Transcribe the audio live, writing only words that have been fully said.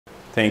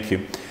Thank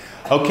you.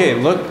 Okay,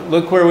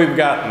 look where we've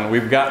gotten.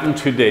 We've gotten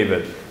to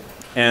David.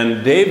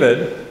 And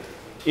David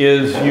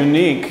is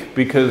unique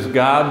because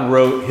God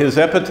wrote his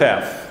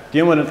epitaph. Do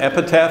you know what an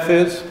epitaph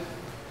is?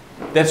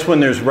 That's when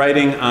there's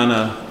writing on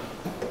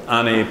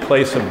a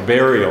place of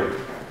burial.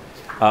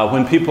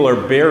 When people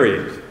are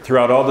buried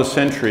throughout all the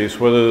centuries,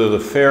 whether they're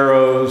the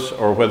Pharaohs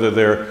or whether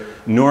they're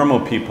normal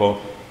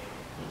people,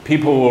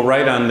 people will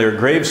write on their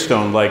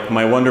gravestone like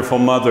my wonderful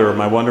mother,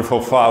 my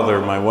wonderful father,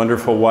 my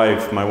wonderful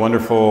wife, my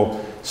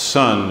wonderful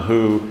son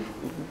who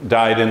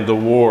died in the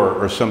war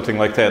or something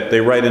like that. They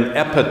write an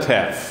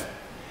epitaph.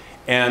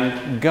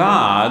 And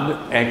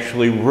God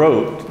actually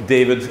wrote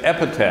David's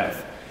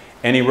epitaph.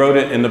 And he wrote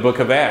it in the book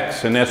of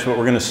Acts. And that's what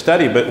we're going to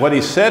study. But what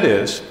he said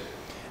is,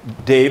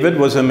 David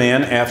was a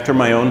man after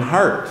my own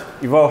heart.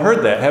 You've all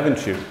heard that,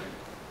 haven't you?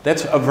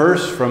 That's a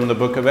verse from the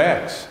book of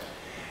Acts.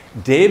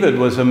 David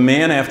was a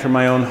man after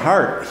my own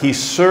heart. He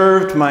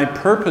served my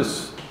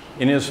purpose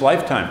in his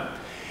lifetime.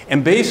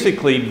 And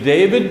basically,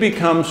 David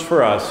becomes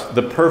for us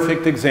the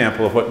perfect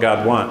example of what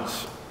God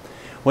wants.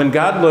 When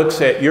God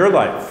looks at your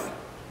life,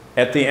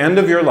 at the end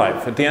of your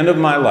life, at the end of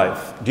my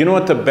life, do you know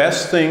what the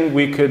best thing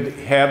we could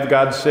have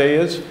God say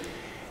is?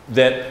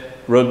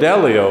 That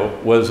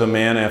Rodelio was a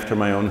man after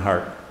my own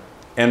heart.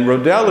 And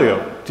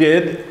Rodelio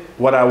did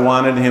what I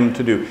wanted him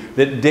to do.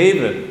 That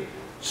David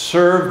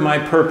served my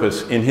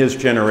purpose in his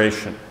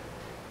generation.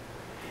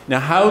 Now,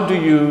 how do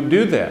you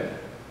do that?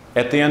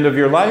 At the end of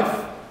your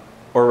life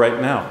or right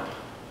now?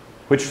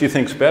 Which do you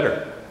think's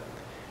better?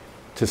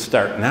 To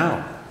start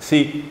now.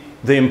 See,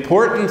 the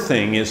important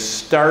thing is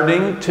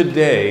starting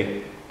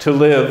today to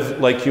live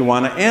like you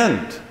want to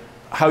end,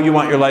 how you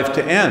want your life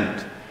to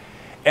end.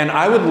 And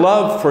I would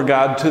love for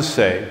God to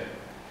say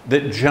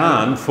that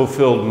John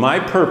fulfilled my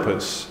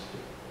purpose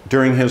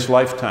during his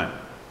lifetime.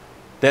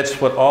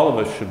 That's what all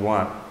of us should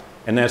want.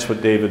 And that's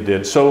what David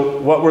did. So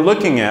what we're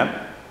looking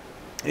at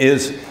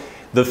is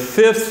the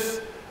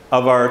fifth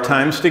of our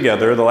times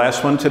together, the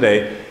last one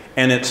today,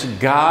 and it's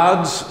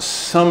God's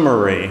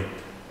summary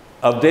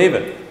of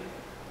David.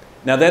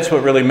 Now that's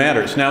what really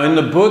matters. Now in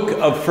the book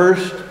of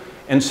 1st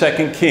and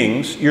 2nd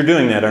Kings, you're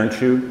doing that, aren't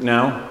you,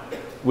 now,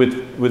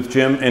 with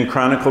Jim, and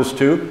Chronicles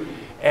too?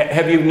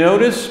 Have you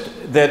noticed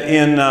that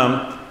in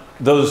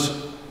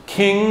those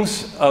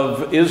kings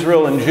of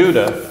Israel and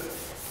Judah,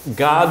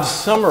 God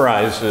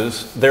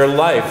summarizes their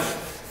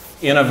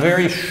life in a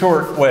very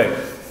short way.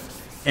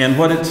 And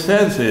what it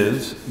says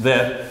is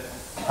that,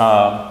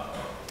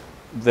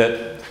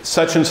 that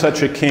such and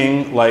such a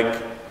king,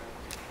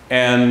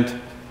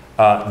 and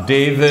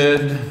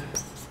David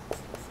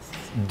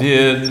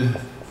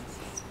did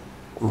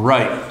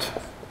right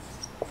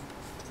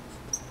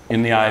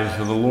in the eyes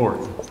of the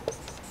Lord.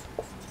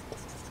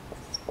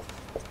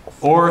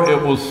 Or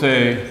it will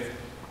say,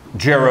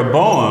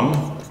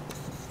 Jeroboam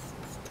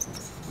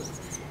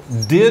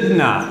did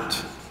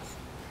not,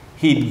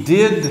 he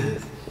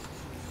did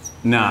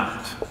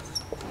not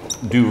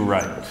do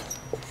right.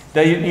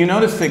 Now you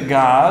notice that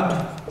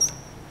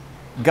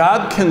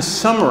God can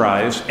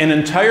summarize an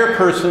entire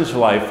person's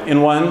life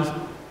in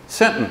one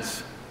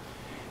sentence.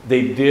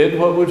 They did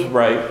what was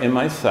right in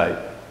my sight,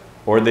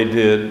 or they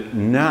did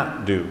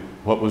not do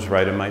what was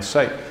right in my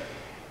sight.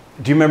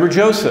 Do you remember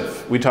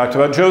Joseph? We talked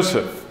about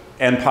Joseph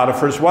and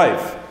Potiphar's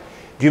wife.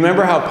 Do you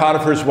remember how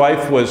Potiphar's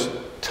wife was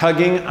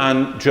tugging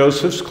on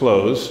Joseph's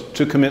clothes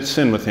to commit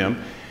sin with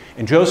him?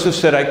 And Joseph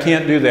said, I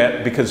can't do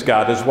that because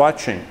God is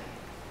watching.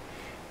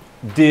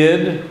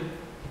 Did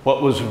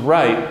what was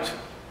right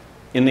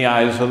in the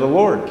eyes of the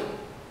Lord.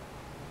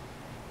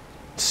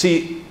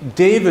 See,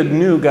 David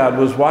knew God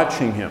was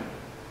watching him.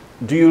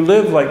 Do you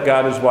live like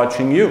God is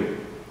watching you?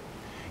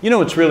 You know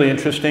what's really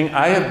interesting?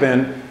 I have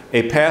been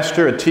a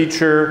pastor, a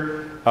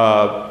teacher,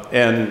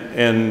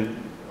 and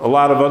a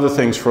lot of other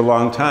things for a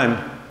long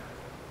time.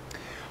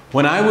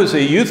 When I was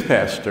a youth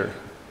pastor,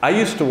 I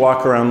used to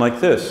walk around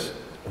like this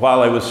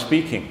while I was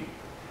speaking.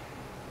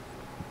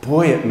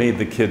 Boy, it made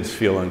the kids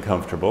feel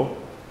uncomfortable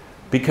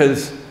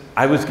because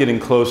I was getting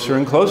closer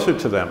and closer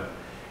to them.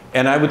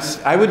 And I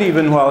would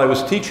even, while I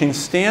was teaching,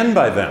 stand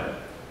by them.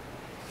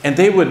 And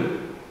they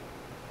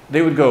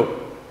would go,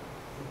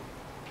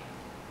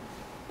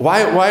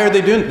 why are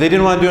they doing it? They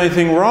didn't want to do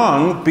anything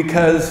wrong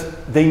because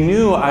they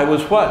knew I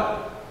was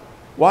what?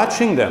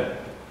 Watching them.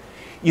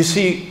 You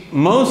see,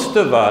 most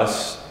of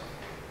us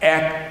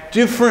act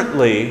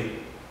differently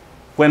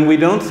when we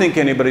don't think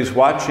anybody's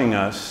watching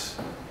us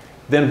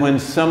than when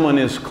someone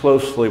is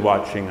closely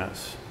watching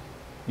us.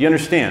 You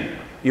understand?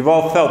 You've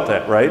all felt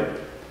that, right?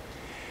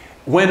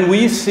 When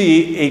we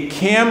see a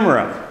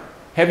camera,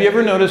 have you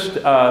ever noticed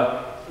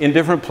in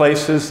different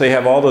places they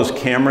have all those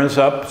cameras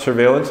up,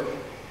 surveillance?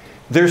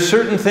 There's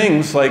certain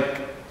things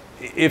like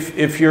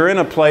if you're in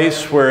a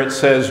place where it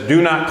says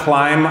do not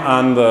climb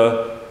on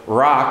the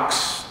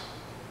rocks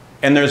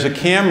and there's a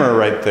camera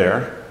right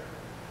there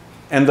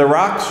and the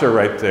rocks are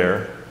right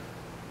there,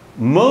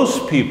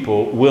 most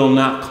people will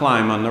not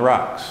climb on the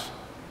rocks.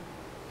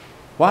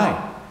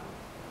 Why?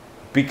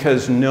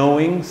 Because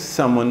knowing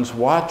someone's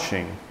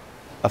watching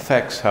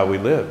affects how we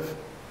live.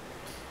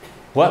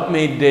 What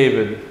made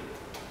David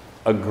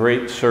a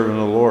great servant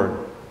of the Lord?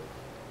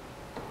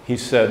 He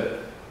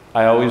said,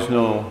 I always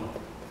know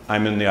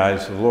I'm in the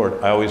eyes of the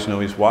Lord. I always know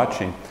he's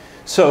watching.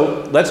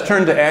 So let's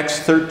turn to Acts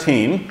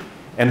 13.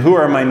 And who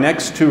are my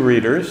next two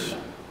readers?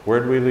 Where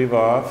did we leave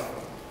off?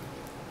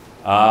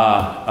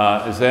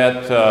 Is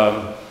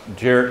that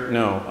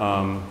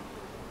Jerome.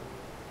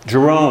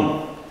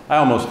 I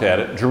almost had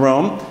it.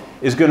 Jerome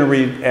is going to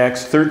read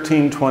Acts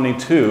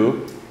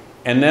 13:22,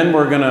 and then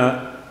we're going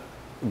to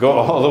go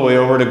all the way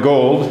over to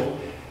Gold.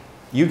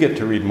 You get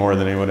to read more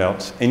than anyone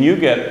else. And you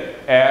get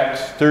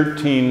Acts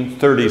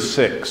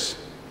 13:36.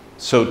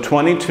 So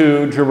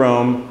 22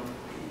 Jerome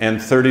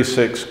and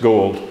 36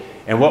 Gold.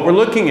 And what we're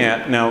looking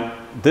at now,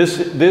 this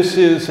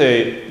is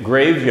a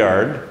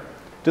graveyard.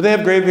 Do they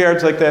have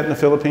graveyards like that in the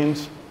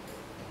Philippines?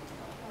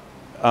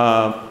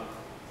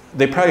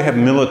 They probably have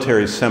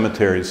military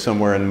cemeteries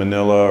somewhere in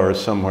Manila or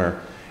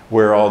somewhere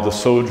where all the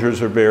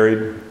soldiers are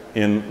buried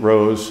in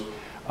rows.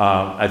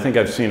 I think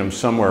I've seen them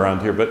somewhere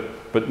around here,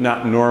 but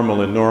not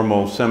normal in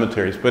normal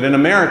cemeteries. But in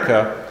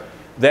America,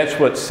 that's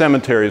what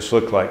cemeteries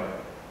look like.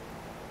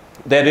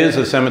 That is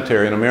a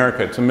cemetery in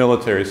America. It's a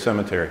military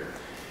cemetery.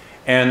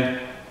 And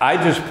I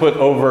just put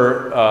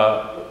over,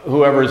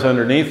 whoever's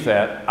underneath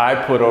that, I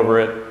put over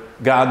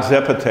it God's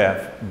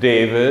epitaph.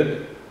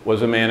 David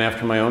was a man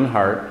after my own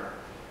heart,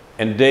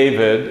 and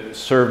David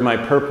served my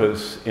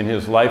purpose in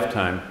his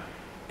lifetime.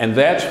 And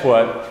that's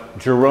what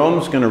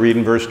Jerome's going to read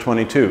in verse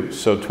 22.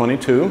 So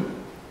 22. And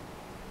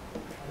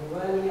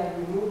when he had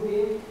removed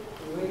him,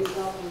 he raised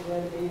up to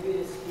them David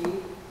his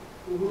king,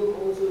 to whom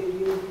also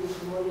Eliud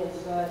this morning and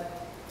said,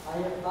 I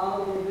have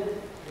found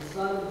David, the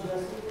son of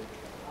Jesse,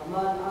 a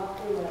man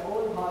after my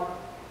own heart,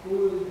 who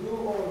will do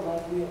all my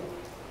will.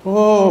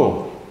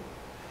 Whoa.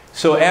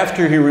 So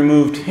after he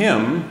removed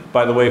him,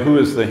 by the way, who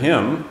is the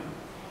him?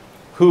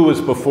 Who was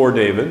before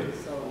David?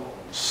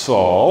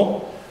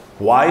 Saul.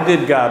 Why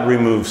did God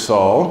remove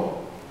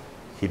Saul?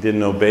 He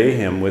didn't obey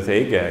him with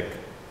Agag.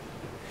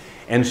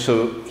 And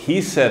so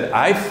he said,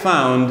 I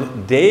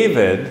found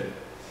David,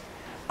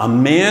 a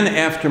man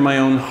after my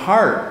own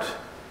heart.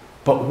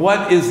 But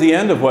what is the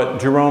end of what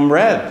Jerome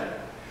read?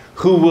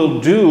 Who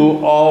will do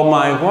all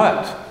my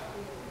what?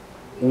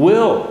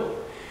 Will.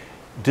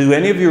 Do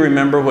any of you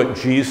remember what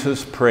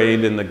Jesus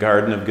prayed in the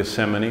Garden of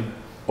Gethsemane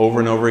over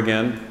and over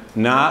again?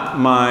 Not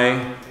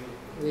my,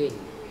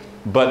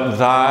 but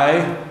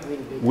thy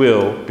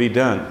will be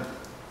done.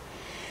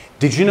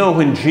 Did you know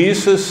when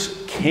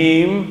Jesus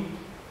came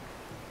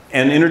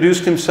and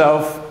introduced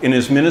himself in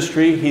his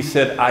ministry, he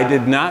said, I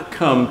did not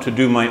come to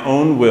do my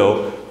own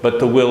will, but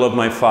the will of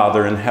my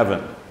Father in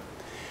heaven.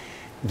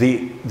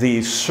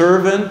 The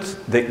servant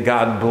that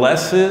God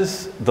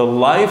blesses, the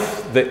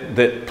life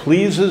that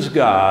pleases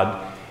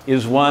God,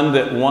 is one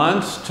that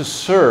wants to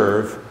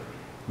serve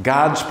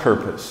God's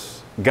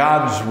purpose,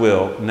 God's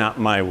will, not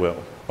my will.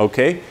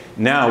 Okay?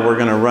 Now we're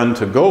going to run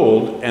to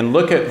Gold and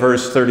look at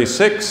verse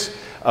 36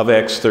 of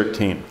Acts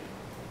 13.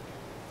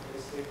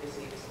 Verse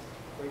 36.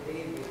 For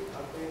David,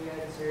 after he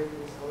had served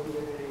his own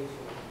generation,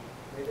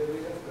 by the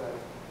will of God,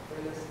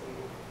 earnestly,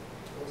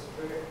 was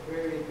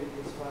buried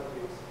with his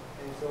fathers,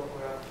 and saw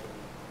corruption.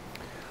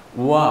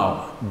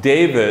 Wow.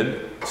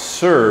 David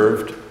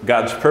served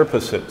God's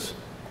purposes.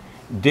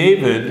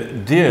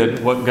 David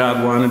did what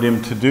God wanted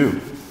him to do.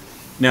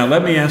 Now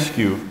let me ask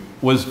you,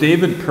 was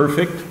David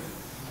perfect?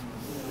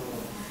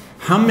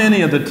 How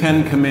many of the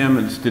 10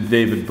 Commandments did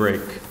David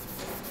break?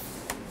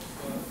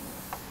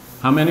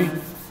 How many?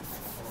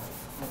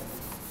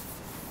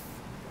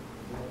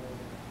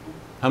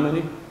 How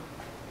many?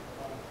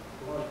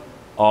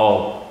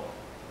 All.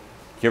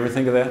 Do you ever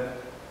think of that?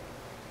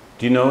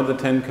 Do you know the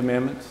 10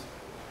 Commandments?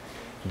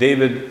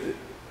 David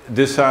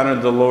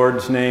dishonored the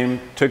Lord's name,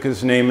 took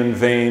his name in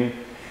vain,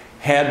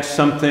 had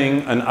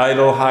something, an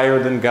idol higher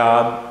than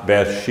God,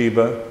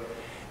 Bathsheba.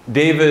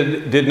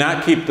 David did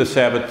not keep the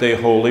Sabbath day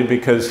holy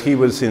because he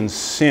was in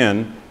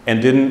sin and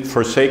didn't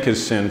forsake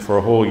his sin for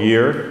a whole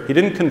year. He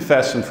didn't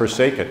confess and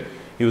forsake it.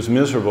 He was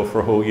miserable for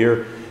a whole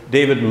year.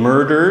 David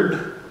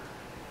murdered,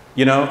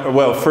 he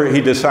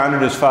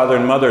dishonored his father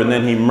and mother, and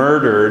then he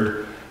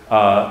murdered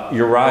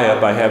Uriah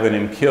by having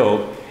him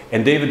killed.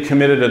 And David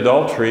committed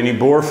adultery, and he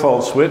bore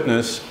false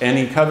witness, and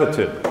he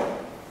coveted.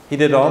 He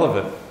did all of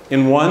it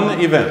in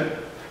one event.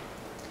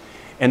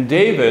 And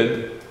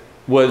David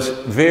was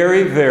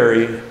very,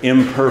 very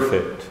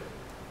imperfect.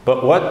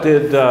 But what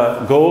did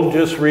Gold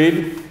just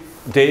read?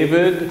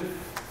 David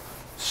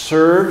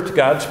served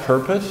God's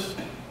purpose.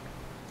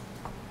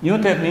 You know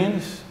what that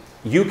means?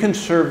 You can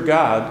serve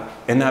God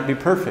and not be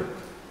perfect.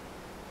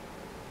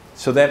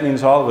 So that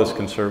means all of us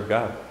can serve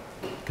God,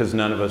 because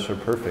none of us are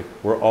perfect.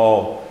 We're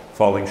all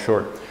falling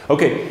short.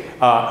 Okay,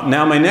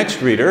 now my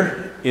next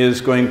reader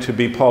is going to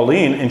be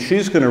Pauline, and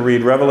she's going to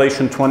read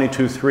Revelation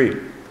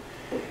 22:3.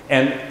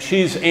 And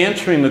she's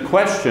answering the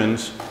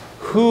questions,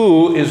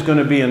 who is going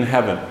to be in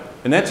heaven?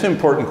 And that's an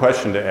important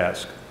question to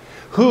ask.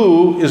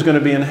 Who is going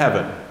to be in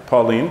heaven?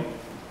 Pauline?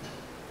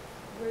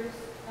 Chapter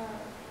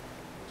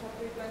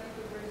 22,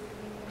 verse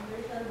 3.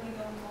 There shall be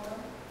no more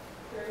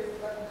curse,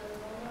 but the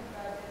throne of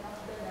God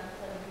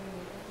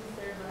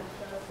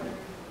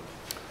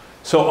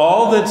So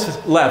all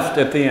that's left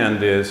at the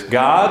end is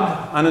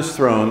God on his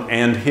throne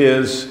and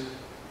his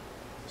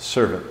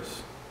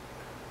servants.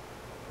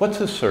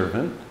 What's a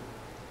servant?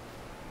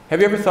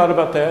 Have you ever thought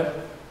about that?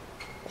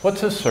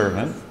 What's a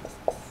servant?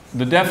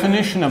 The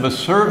definition of a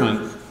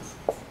servant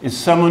is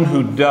someone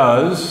who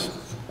does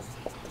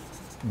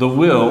the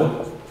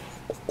will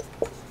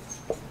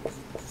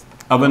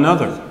of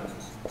another.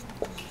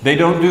 They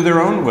don't do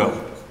their own will.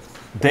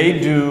 They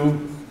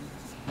do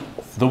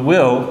the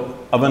will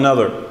of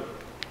another.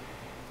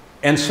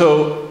 And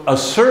so a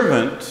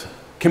servant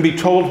can be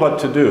told what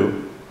to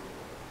do,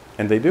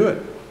 and they do it.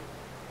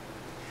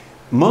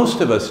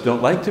 Most of us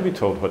don't like to be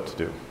told what to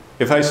do.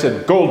 If I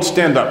said, Gold,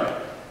 stand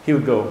up, he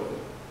would go,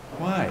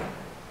 why?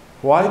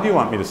 Why do you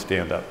want me to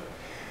stand up?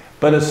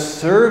 But a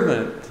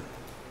servant,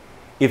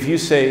 if you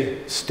say,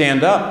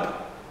 stand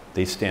up,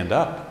 they stand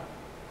up.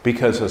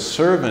 Because a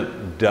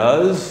servant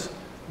does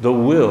the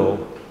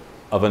will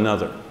of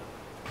another.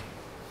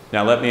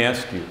 Now let me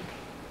ask you,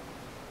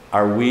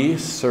 are we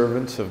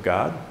servants of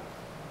God?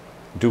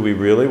 Do we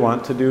really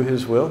want to do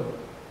his will?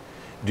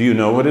 Do you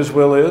know what his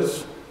will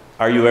is?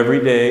 Are you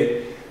every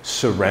day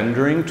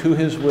surrendering to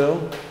his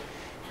will?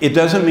 It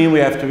doesn't mean we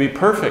have to be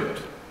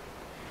perfect,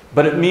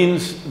 but it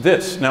means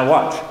this. Now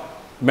watch.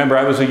 Remember,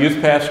 I was a youth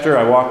pastor.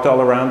 I walked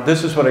all around.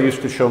 This is what I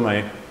used to show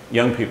my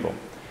young people.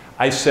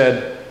 I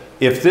said,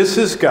 if this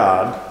is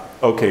God,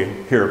 okay,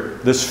 here,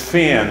 this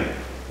fan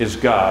is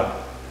God.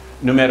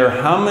 No matter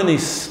how many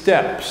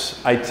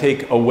steps I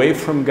take away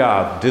from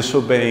God,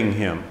 disobeying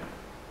him.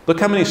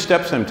 Look how many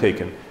steps I'm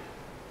taking.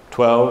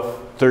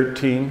 12,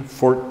 13,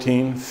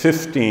 14,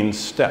 15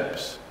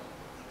 steps.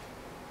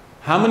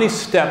 How many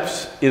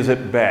steps is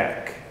it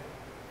back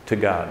to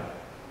God?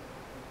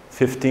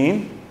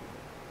 15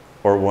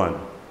 or 1?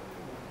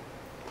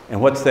 And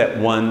what's that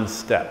one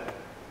step?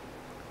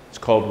 It's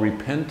called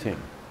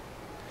repenting.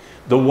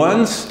 The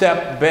one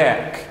step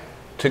back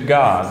to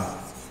God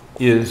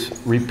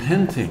is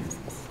repenting.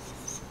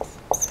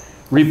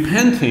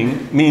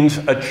 Repenting means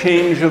a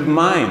change of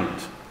mind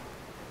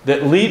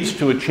that leads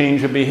to a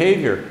change of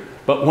behavior.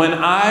 But when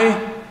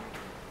I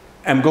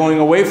am going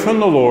away from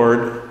the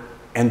Lord,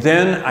 and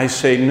then I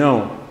say,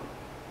 no,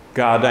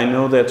 God, I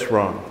know that's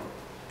wrong,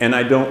 and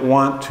I don't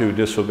want to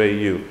disobey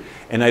you,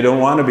 and I don't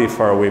want to be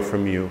far away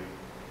from you.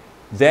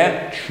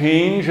 That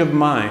change of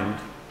mind,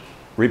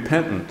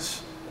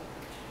 repentance,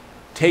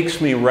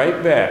 takes me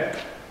right back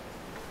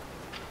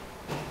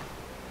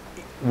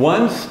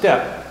one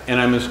step, and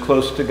I'm as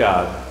close to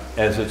God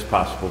as it's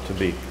possible to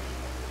be.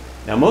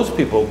 Now, most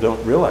people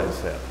don't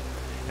realize that.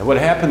 And what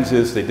happens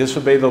is they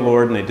disobey the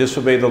Lord, and they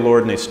disobey the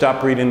Lord, and they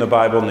stop reading the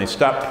Bible, and they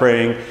stop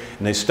praying,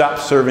 and they stop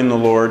serving the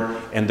Lord,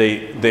 and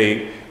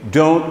they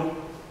don't,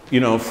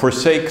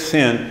 forsake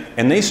sin,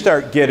 and they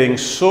start getting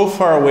so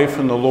far away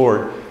from the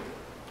Lord,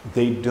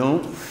 they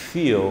don't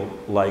feel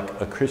like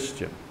a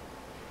Christian.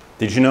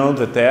 Did you know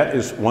that that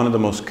is one of the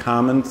most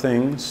common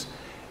things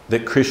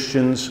that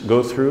Christians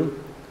go through?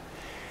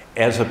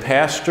 As a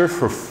pastor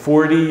for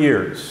 40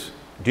 years,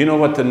 do you know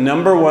what the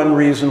 #1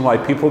 reason why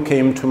people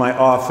came to my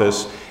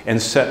office and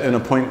set an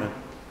appointment?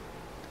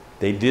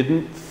 They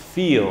didn't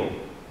feel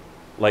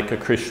like a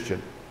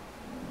Christian.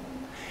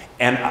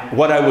 And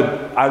what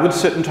I would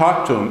sit and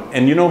talk to them.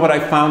 And you know what I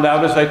found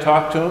out as I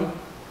talked to them?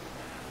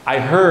 I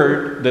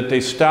heard that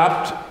they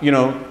stopped,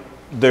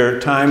 their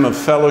time of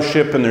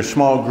fellowship and their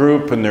small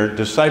group and their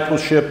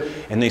discipleship,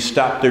 and they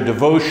stopped their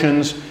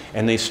devotions,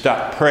 and they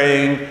stopped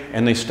praying,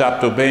 and they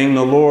stopped obeying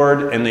the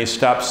Lord, and they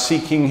stopped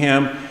seeking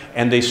him,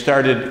 and they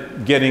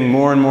started getting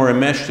more and more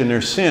enmeshed in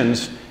their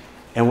sins.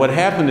 And what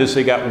happened is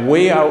they got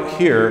way out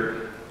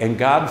here, and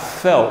God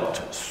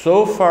felt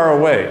so far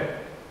away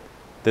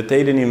that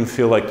they didn't even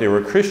feel like they were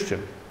a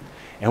Christian.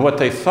 And what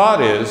they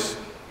thought is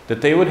that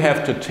they would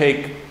have to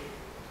take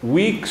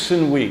weeks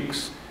and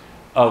weeks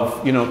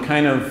of,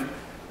 kind of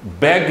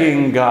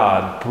begging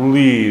God,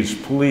 please,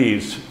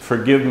 please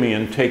forgive me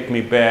and take me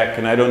back,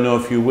 and I don't know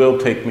if you will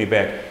take me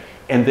back.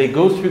 And they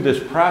go through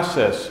this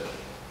process,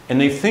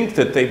 and they think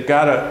that they've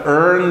got to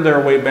earn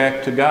their way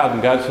back to God.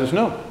 And God says,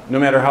 no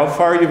matter how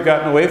far you've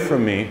gotten away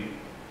from me,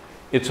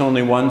 it's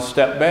only one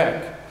step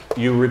back.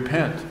 You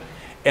repent.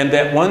 And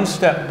that one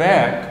step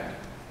back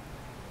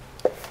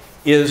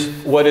is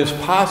what is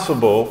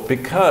possible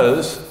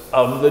because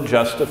of the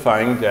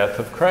justifying death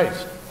of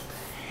Christ.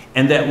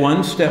 And that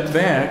one step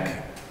back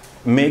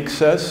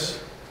makes us,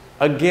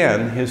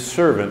 again, his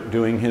servant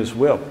doing his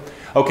will.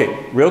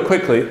 Okay, real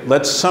quickly,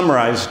 let's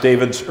summarize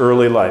David's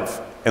early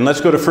life. And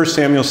let's go to 1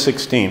 Samuel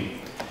 16.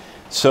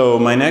 So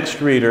my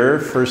next reader,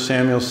 1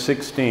 Samuel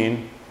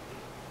 16.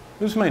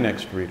 Who's my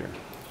next reader?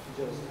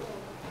 Joseph.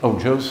 Oh,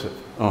 Joseph.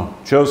 Oh,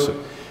 Joseph.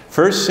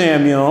 1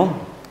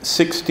 Samuel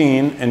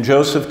 16, and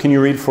Joseph, can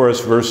you read for us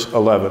verse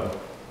 11? Then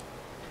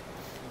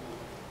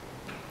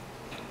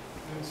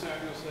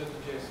Samuel said to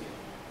Jesse,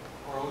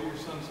 "Are all your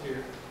sons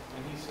here?"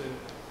 And he said,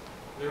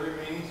 "There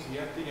remains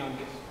yet the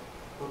youngest,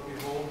 but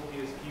behold,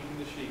 he is keeping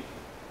the sheep."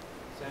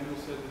 Samuel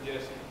said to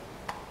Jesse,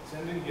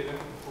 "Send and get him,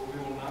 for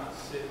we will not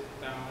sit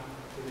down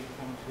till he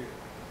comes here."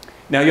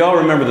 Now, y'all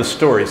remember the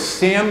story.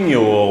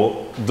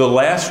 Samuel, the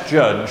last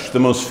judge, the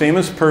most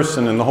famous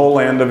person in the whole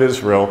land of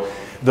Israel,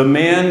 the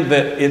man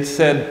that it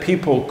said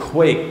people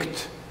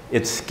quaked.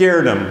 It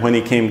scared him when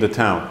he came to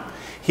town.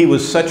 He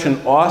was such an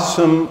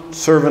awesome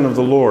servant of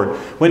the Lord.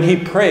 When he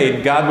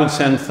prayed, God would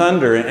send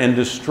thunder and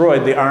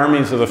destroyed the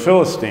armies of the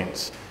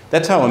Philistines.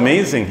 That's how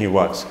amazing he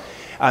was.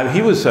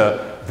 He was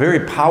a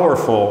very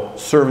powerful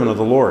servant of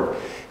the Lord.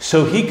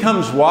 So he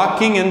comes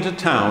walking into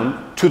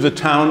town, to the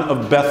town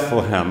of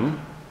Bethlehem.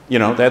 You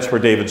know, that's where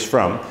David's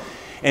from.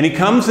 And he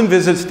comes and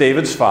visits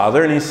David's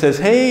father, and he says,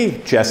 "Hey,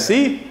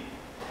 Jesse,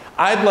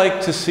 I'd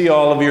like to see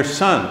all of your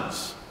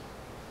sons."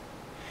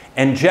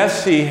 And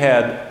Jesse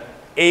had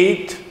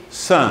 8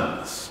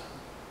 sons.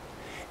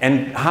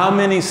 And how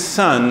many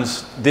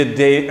sons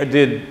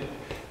did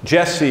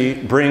Jesse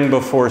bring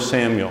before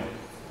Samuel?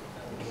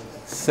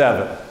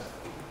 7.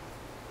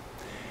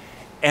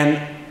 And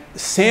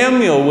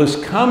Samuel was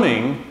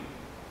coming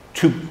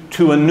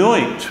to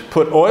anoint,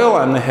 put oil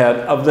on the head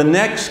of the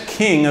next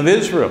king of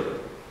Israel.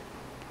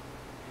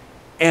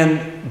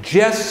 And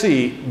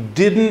Jesse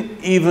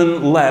didn't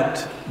even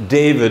let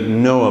David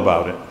know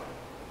about it.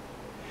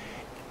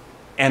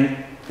 And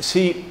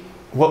see,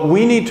 what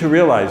we need to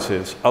realize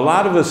is, a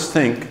lot of us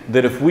think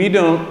that if we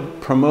don't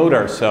promote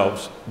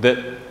ourselves, that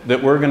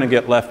we're going to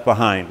get left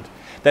behind.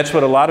 That's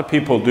what a lot of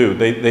people do.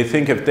 They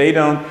think if they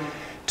don't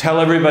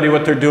tell everybody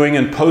what they're doing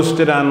and post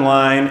it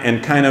online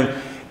and kind of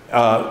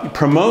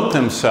promote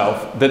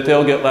themselves, that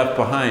they'll get left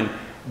behind.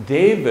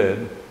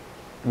 David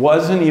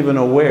wasn't even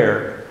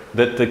aware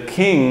that the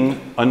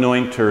king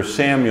anointer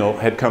Samuel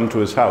had come to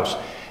his house.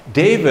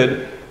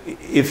 David,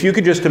 if you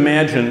could just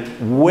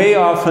imagine, way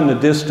off in the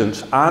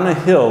distance, on a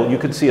hill, you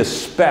could see a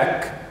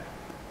speck,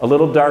 a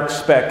little dark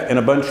speck, and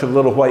a bunch of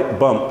little white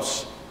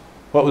bumps.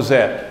 What was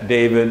that?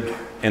 David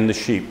and the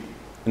sheep.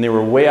 And they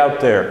were way out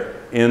there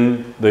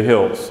in the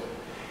hills.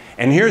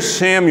 And here's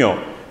Samuel.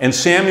 And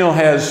Samuel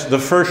has the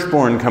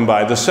firstborn come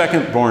by, the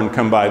secondborn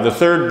come by, the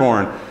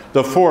thirdborn,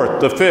 the fourth,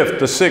 the fifth,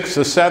 the sixth,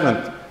 the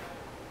seventh.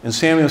 And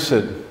Samuel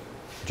said,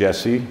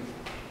 "Jesse,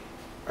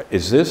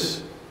 is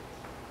this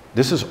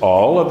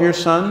all of your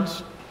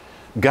sons?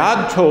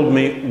 God told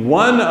me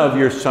one of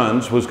your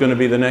sons was going to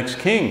be the next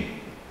king.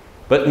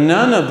 But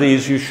none of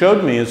these you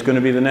showed me is going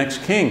to be the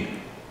next king.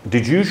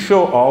 Did you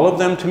show all of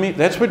them to me?"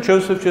 That's what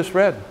Joseph just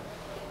read.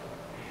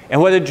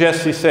 And what did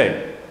Jesse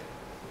say?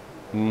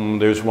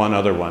 There's one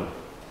other one.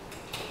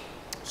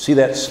 See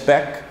that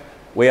speck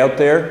way out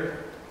there?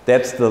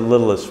 That's the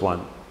littlest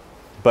one.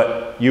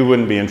 But you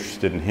wouldn't be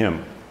interested in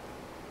him.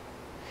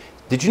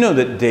 Did you know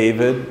that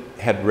David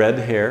had red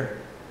hair?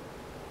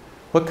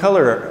 What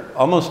color?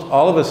 Almost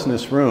all of us in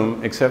this room,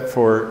 except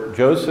for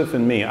Joseph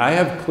and me. I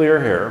have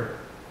clear hair,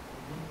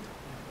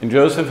 and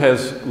Joseph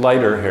has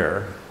lighter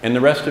hair, and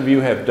the rest of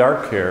you have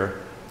dark hair,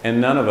 and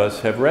none of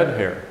us have red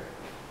hair.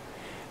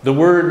 The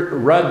word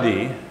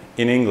ruddy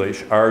in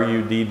English,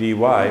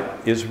 R-U-D-D-Y,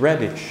 is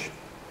reddish.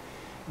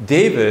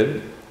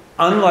 David,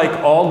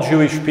 unlike all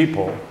Jewish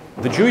people,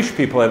 the Jewish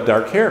people have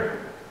dark hair.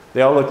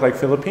 They all look like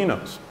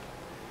Filipinos.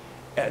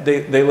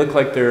 They look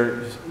like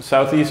they're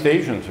Southeast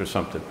Asians or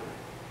something.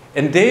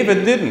 And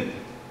David didn't.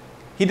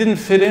 He didn't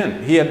fit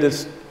in.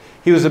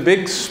 He was a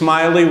big,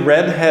 smiley,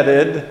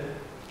 red-headed,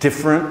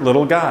 different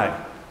little guy.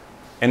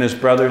 And his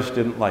brothers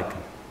didn't like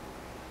him.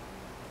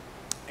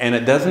 And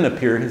it doesn't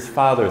appear his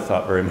father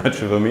thought very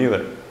much of him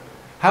either.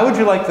 How would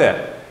you like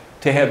that?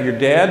 To have your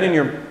dad and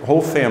your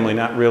whole family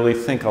not really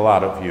think a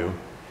lot of you.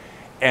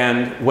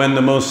 And when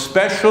the most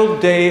special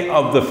day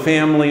of the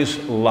family's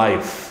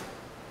life,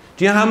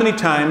 do you know how many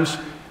times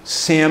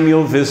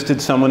Samuel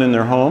visited someone in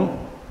their home?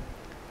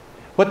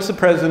 What's the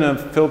president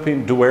of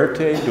Philippines?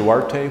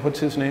 Duarte? What's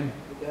his name?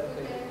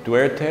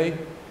 Duarte?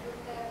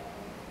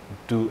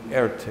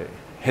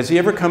 Has he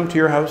ever come to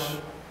your house,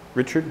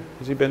 Richard?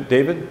 Has he been?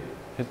 David?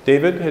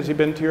 Has he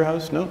been to your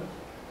house? No?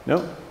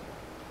 No?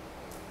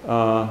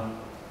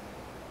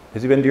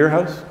 Has he been to your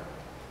house?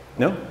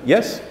 No?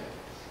 Yes?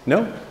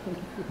 No?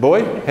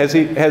 Boy,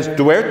 has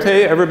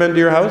Duarte ever been to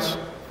your house?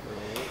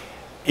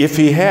 If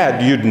he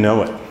had, you'd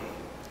know it.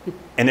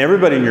 And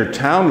everybody in your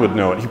town would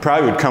know it. He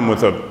probably would come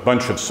with a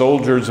bunch of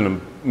soldiers and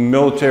a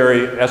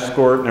military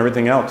escort and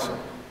everything else.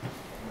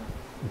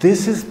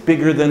 This is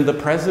bigger than the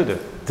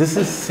president. This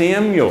is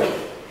Samuel.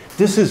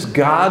 This is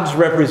God's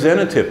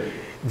representative.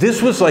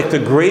 This was like the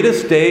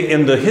greatest day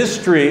in the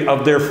history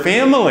of their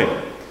family.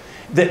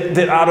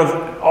 That out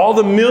of all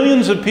the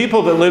millions of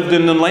people that lived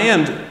in the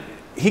land,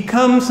 he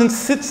comes and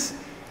sits.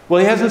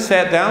 Well, he hasn't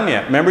sat down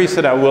yet. Remember, he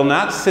said, "I will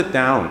not sit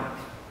down."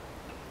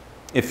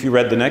 If you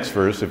read the next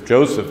verse, if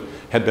Joseph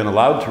had been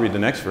allowed to read the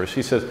next verse,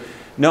 he says,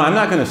 "No, I'm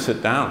not going to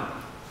sit down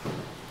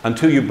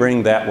until you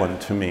bring that one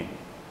to me."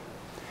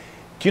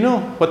 Do you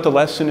know what the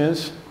lesson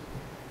is?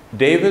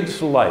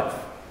 David's life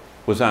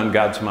was on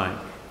God's mind.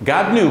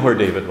 God knew where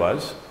David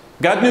was.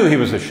 God knew he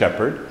was a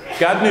shepherd.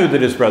 God knew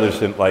that his brothers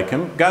didn't like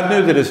him. God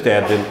knew that his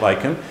dad didn't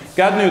like him.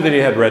 God knew that he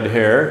had red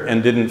hair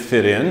and didn't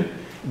fit in.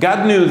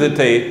 God knew that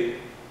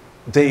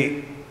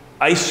they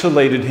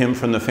isolated him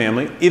from the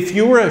family. If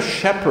you were a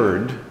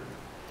shepherd,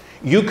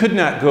 You could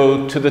not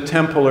go to the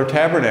temple or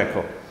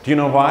tabernacle. Do you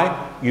know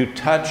why? You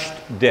touched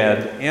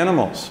dead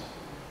animals.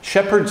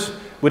 Shepherds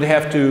would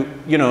have to,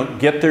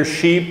 get their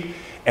sheep,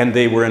 and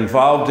they were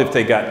involved. If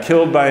they got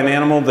killed by an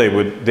animal, they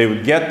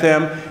would get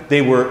them.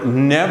 They were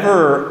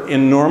never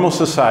in normal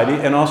society,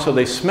 and also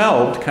they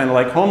smelled kind of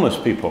like homeless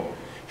people.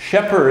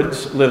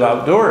 Shepherds live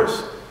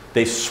outdoors.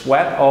 They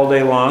sweat all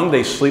day long,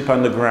 they sleep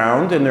on the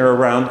ground, and they're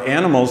around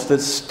animals that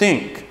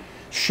stink.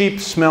 Sheep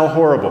smell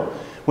horrible.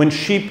 When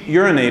sheep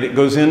urinate, it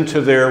goes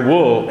into their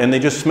wool, and they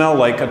just smell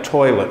like a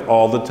toilet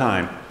all the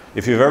time.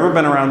 If you've ever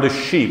been around a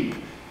sheep,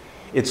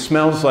 it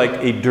smells like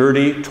a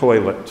dirty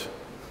toilet.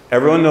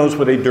 Everyone knows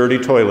what a dirty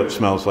toilet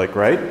smells like,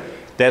 right?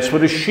 That's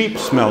what a sheep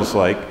smells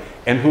like,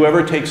 and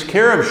whoever takes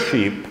care of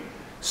sheep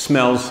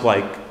smells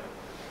like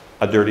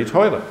a dirty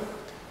toilet.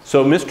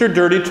 So Mr.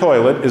 Dirty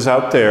Toilet is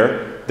out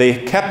there.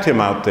 They kept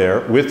him out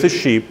there with the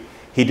sheep.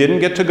 He didn't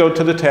get to go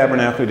to the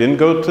tabernacle. He didn't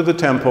go to the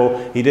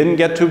temple. He didn't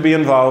get to be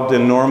involved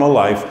in normal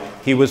life.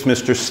 He was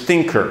Mr.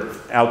 Stinker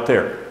out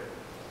there.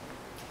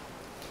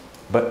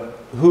 But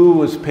who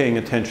was paying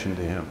attention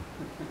to him?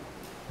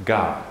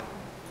 God.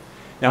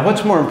 Now,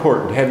 what's more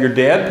important? Have your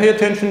dad pay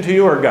attention to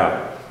you or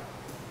God?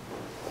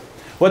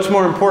 What's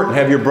more important?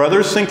 Have your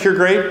brothers think you're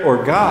great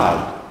or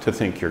God to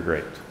think you're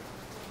great?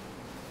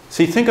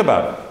 See, think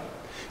about it.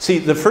 See,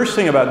 the first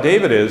thing about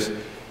David is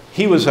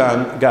he was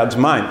on God's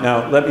mind.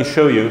 Now, let me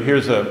show you.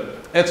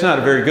 It's not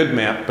a very good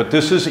map, but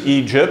this is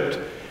Egypt.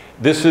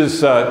 This is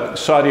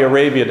Saudi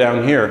Arabia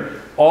down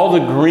here. All the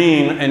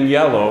green and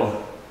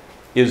yellow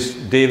is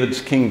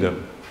David's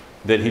kingdom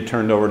that he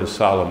turned over to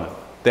Solomon.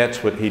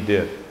 That's what he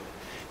did.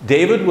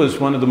 David was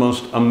one of the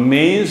most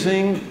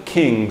amazing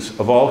kings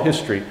of all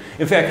history.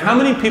 In fact, how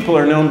many people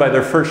are known by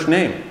their first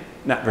name?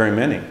 Not very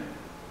many,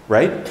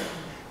 right?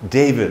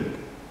 David.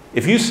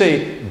 If you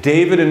say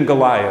David and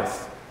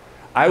Goliath,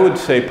 I would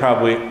say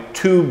probably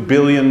 2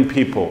 billion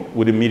people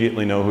would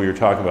immediately know who you're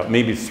talking about.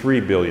 Maybe 3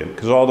 billion,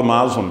 because all the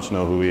Muslims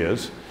know who he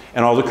is,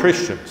 and all the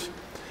Christians.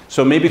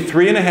 So maybe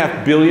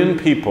 3.5 billion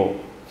people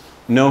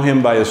know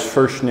him by his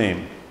first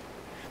name.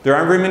 There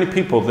aren't very many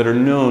people that are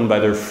known by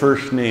their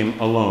first name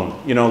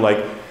alone.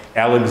 Like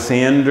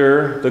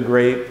Alexander the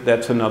Great,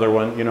 that's another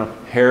one.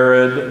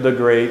 Herod the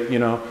Great,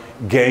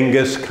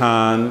 Genghis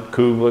Khan,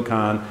 Kublai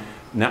Khan.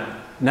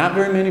 Not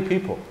very many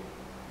people.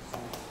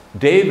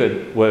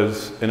 David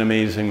was an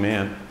amazing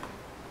man.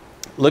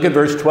 Look at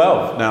verse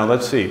 12. Now,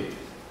 let's see.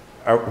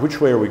 Which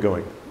way are we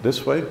going?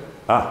 This way?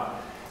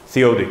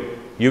 Theodi,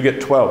 you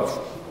get 12.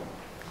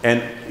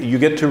 And you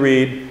get to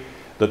read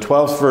the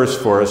 12th verse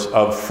for us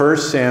of 1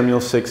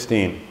 Samuel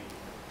 16.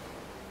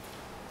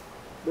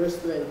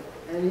 Verse 12.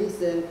 And he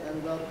sent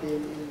and brought him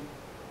in.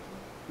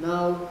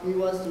 Now he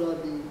was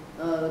ruddy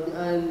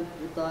and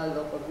retired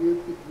of a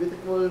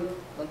beautiful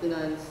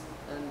countenance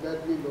and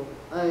godly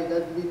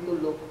to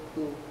look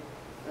to.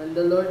 And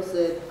the Lord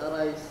said,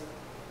 Arise,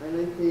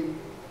 anoint him,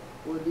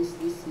 for this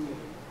is he.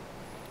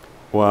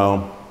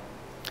 Wow.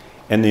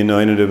 And he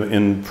anointed him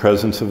in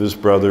presence of his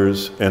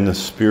brothers, and the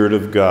Spirit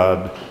of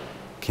God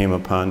came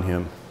upon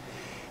him.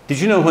 Did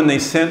you know when they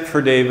sent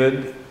for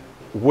David,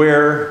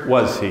 where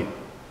was he?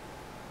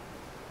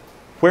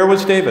 Where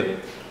was David?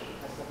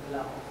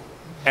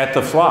 At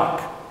the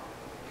flock.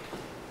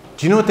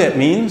 Do you know what that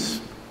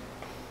means?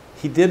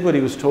 He did what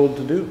he was told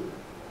to do.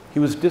 He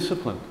was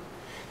disciplined.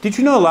 Did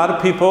you know a lot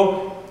of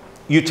people,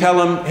 you tell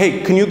them,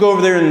 hey, can you go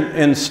over there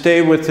and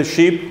stay with the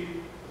sheep?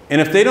 And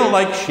if they don't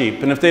like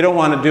sheep, and if they don't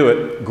want to do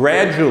it,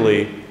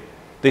 gradually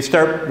they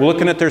start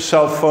looking at their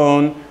cell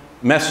phone,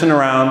 messing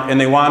around, and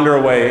they wander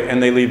away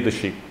and they leave the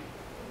sheep.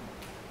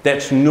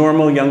 That's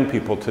normal young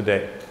people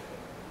today.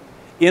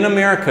 In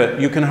America,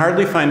 you can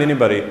hardly find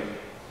anybody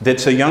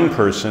that's a young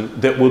person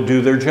that will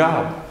do their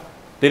job.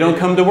 They don't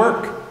come to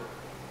work.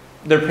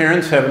 Their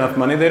parents have enough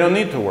money, they don't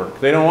need to work.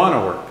 They don't want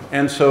to work.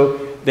 And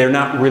so they're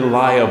not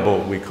reliable,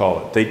 we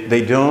call it.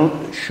 They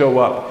don't show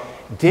up.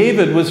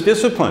 David was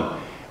disciplined.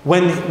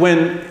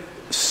 When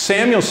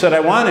Samuel said,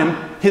 I want him,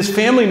 his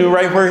family knew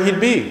right where he'd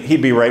be.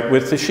 He'd be right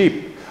with the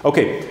sheep.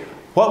 Okay,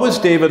 what was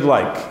David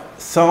like?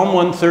 Psalm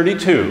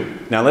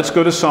 132, now let's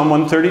go to Psalm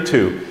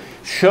 132,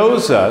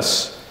 shows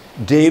us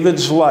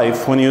David's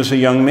life when he was a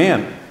young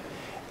man.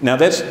 Now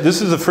this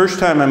is the first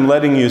time I'm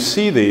letting you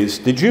see these.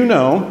 Did you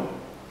know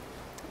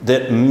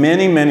that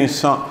many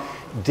songs,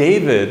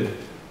 David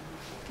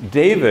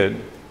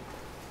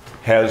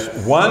has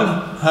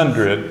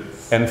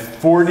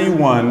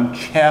 141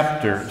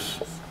 chapters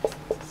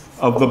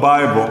of the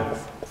Bible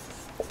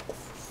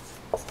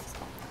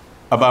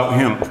about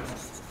him.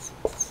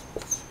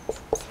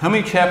 How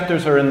many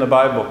chapters are in the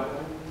Bible?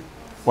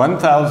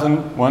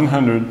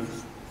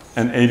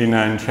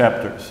 1,189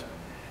 chapters.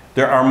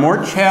 There are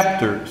more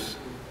chapters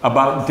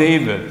about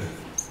David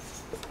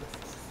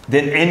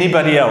than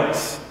anybody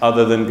else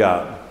other than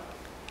God.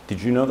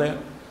 Did you know that?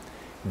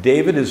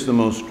 David is the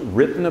most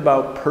written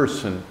about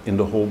person in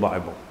the whole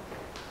Bible.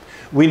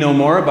 We know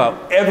more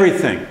about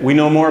everything. We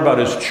know more about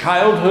his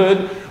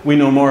childhood. We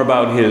know more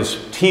about his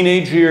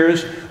teenage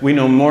years. We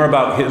know more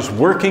about his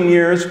working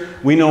years.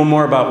 We know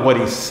more about what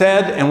he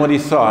said and what he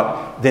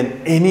thought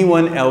than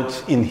anyone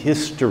else in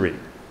history.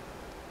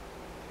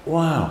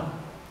 Wow.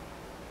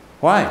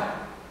 Why?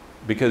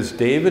 Because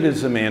David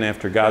is a man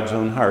after God's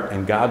own heart,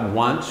 and God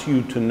wants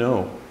you to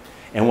know,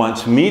 and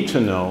wants me to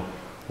know,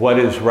 what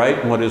is right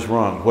and what is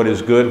wrong, what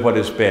is good, what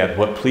is bad,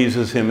 what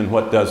pleases him and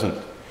what doesn't.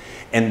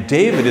 And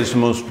David is the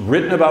most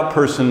written about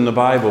person in the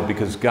Bible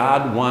because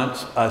God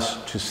wants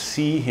us to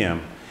see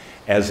him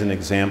as an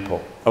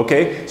example.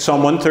 Okay,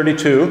 Psalm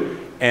 132,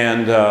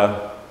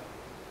 and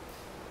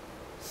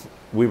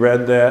we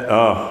read that.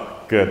 Oh,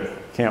 good.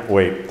 Can't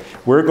wait.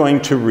 We're going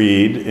to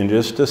read in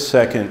just a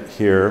second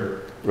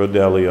here,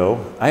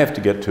 Rodelio. I have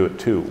to get to it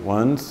too.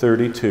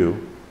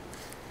 132.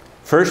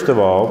 First of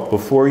all,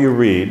 before you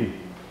read,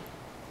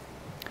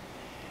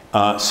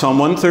 Psalm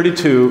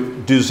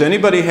 132, does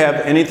anybody have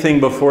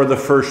anything before the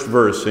first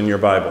verse in your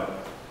Bible?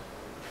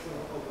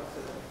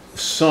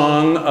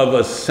 Song of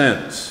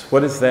Ascents.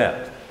 What is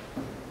that?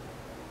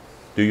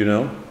 Do you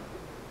know?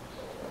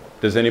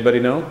 Does anybody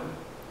know?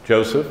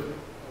 Joseph?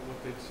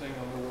 What they'd sing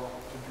on the walk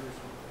to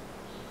Jerusalem.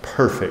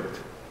 Perfect.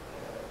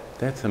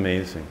 That's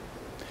amazing.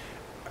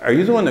 Are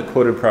you the one that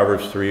quoted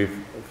Proverbs 3,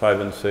 5,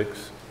 and 6? I don't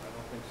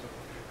think so.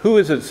 Who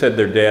is it said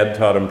their dad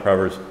taught them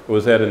Proverbs? Or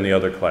was that in the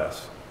other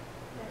class?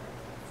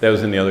 That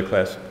was in the other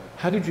class.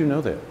 How did you know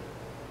that?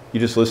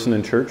 You just listen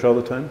in church all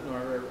the time? No,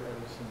 I listened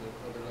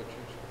to other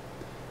lectures.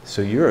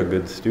 So you're a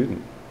good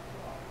student.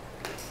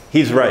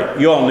 He's right.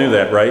 You all knew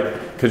that, right?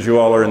 Because you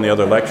all are in the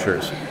other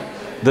lectures.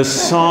 The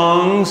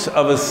songs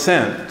of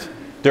ascent,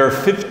 there are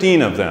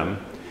 15 of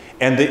them.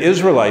 And the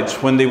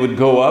Israelites, when they would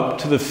go up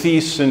to the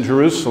feasts in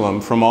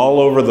Jerusalem from all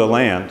over the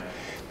land,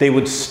 they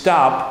would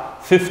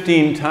stop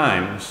 15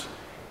 times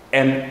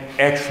and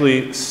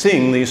actually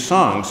sing these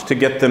songs to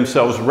get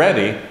themselves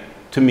ready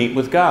to meet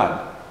with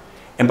God.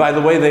 And by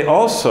the way, they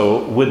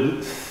also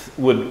would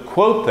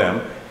quote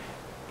them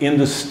in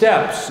the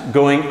steps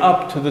going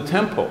up to the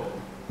temple.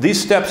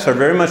 These steps are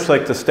very much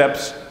like the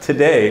steps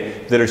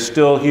today that are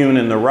still hewn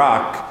in the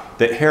rock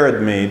that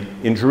Herod made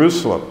in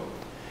Jerusalem.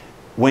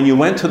 When you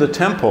went to the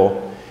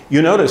temple,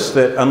 you notice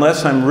that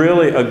unless I'm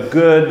really a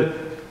good,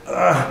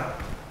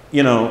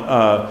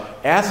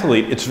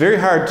 athlete, it's very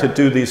hard to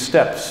do these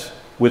steps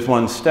with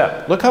one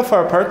step. Look how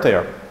far apart they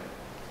are.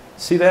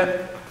 See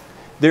that?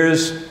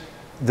 There's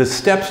the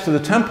steps to the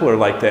temple are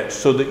like that,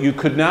 so that you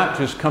could not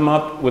just come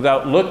up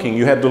without looking.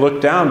 You had to look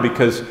down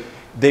because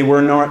they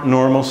were not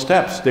normal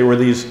steps. They were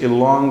these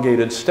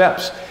elongated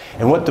steps.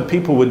 And what the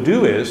people would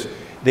do is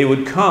they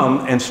would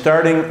come, and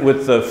starting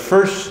with the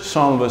first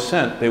Psalm of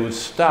Ascent, they would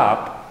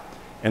stop,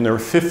 and there were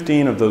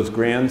 15 of those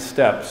grand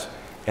steps,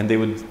 and they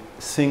would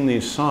sing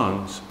these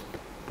songs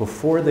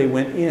before they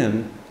went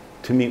in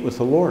to meet with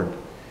the Lord.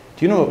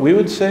 Do you know what we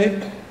would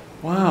say?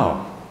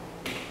 Wow,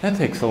 that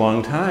takes a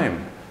long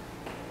time.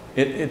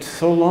 It's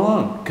so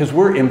long, because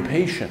we're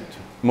impatient,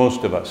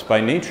 most of us,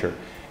 by nature.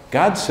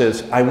 God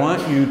says, I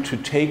want you to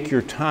take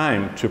your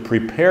time to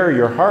prepare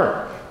your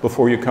heart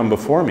before you come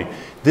before me.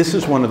 This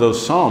is one of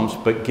those Psalms,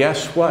 but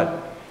guess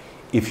what?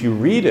 If you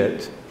read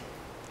it,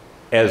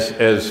 as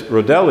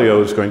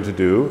Rodelio is going to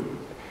do,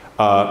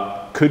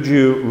 could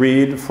you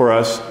read for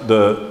us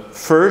the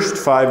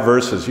first 5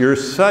 verses? You're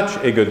such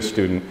a good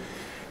student.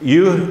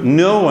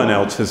 No one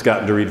else has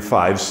gotten to read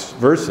 5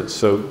 verses.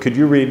 So could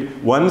you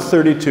read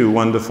 132,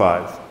 1 to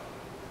 5?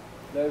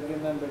 Lord,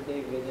 remember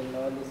David in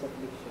all his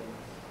afflictions,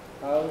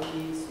 how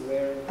he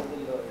sware to the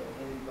Lord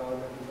and vowed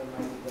unto the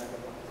mighty God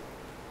of Israel.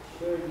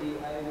 Surely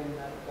I will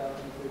not come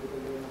into the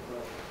room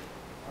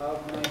of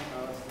my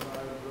house,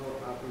 nor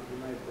go up into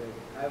my bed.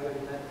 I will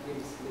not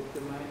give sleep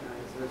to my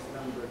eyes, or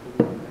slumber to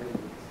my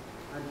eyelids,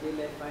 until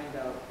I find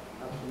out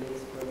a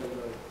place for the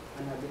Lord,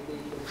 an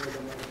habitation for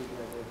the mighty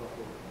God of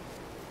Israel.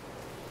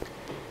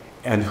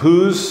 And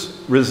whose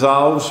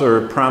resolves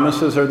or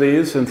promises are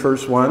these in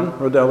verse 1,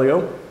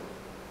 Rodelio?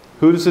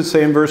 Who does it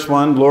say in verse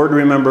 1? Lord,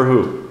 remember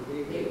who?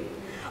 David.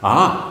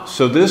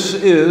 So this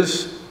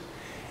is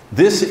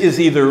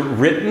either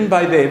written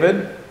by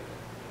David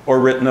or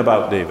written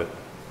about David.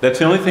 That's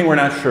the only thing we're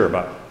not sure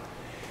about.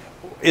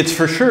 It's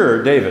for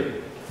sure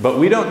David, but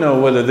we don't know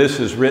whether this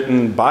is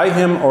written by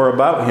him or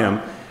about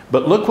him.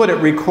 But look what it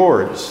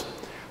records.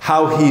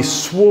 How he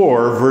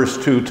swore, verse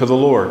 2, to the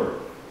Lord.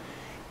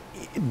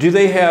 Do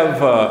they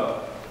have a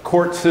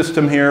court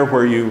system here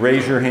where you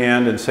raise your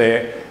hand and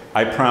say,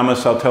 I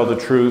promise I'll tell the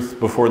truth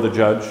before the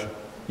judge?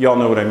 You all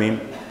know what I mean?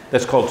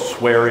 That's called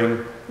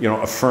swearing,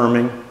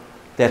 affirming.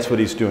 That's what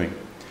he's doing.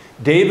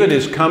 David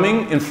is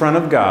coming in front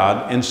of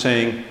God and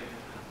saying,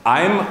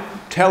 I'm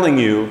telling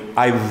you,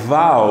 I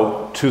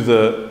vow to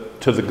the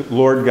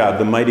Lord God,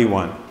 the Mighty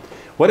One.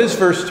 What does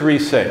verse 3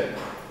 say?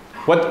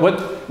 What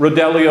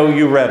Rodelio,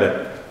 you read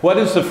it. What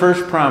is the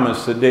first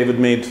promise that David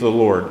made to the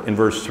Lord in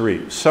verse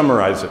 3?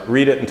 Summarize it.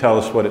 Read it and tell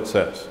us what it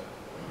says.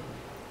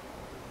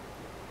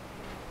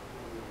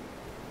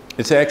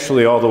 It's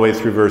actually all the way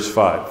through verse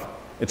 5.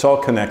 It's all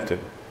connected.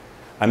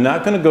 I'm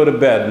not going to go to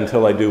bed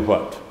until I do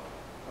what?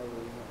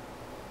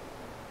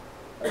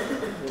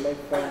 Will I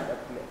find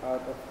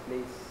out of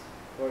place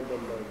for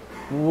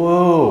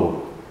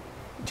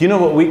Do you know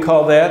what we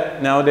call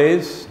that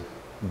nowadays?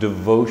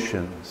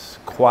 Devotions,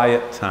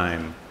 quiet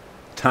time,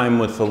 time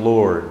with the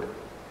Lord.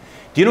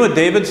 Do you know what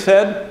David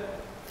said?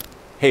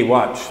 Hey,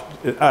 watch.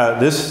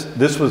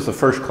 This was the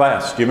first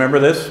class. Do you remember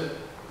this?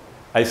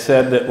 I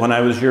said that when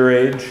I was your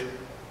age,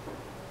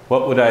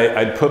 what would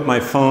I'd put my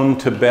phone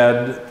to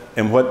bed,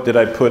 and what did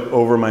I put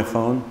over my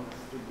phone?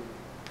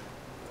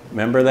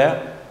 Remember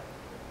that?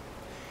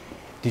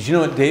 Did you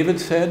know what David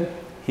said?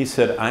 He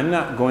said, I'm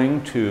not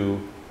going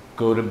to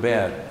go to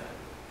bed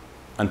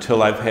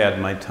until I've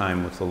had my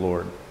time with the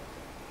Lord.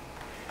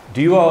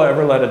 Do you all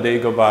ever let a day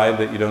go by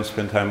that you don't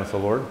spend time with the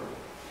Lord?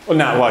 Well,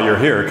 not while you're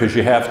here, because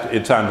you have to,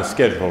 it's on the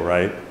schedule,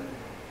 right?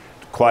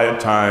 Quiet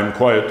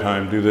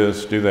time, do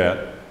this, do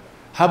that.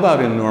 How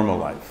about in normal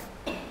life?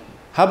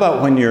 How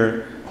about when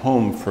you're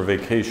home for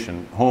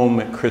vacation,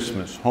 home at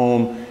Christmas,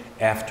 home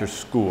after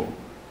school?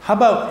 How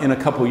about in a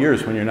couple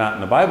years when you're not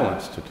in the Bible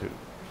Institute?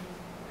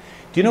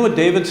 Do you know what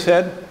David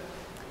said?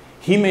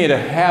 He made a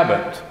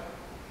habit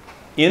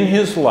in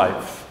his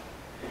life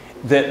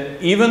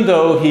that even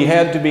though he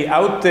had to be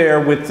out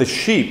there with the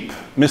sheep,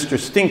 Mr.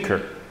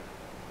 Stinker,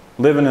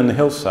 living in the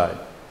hillside,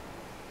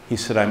 he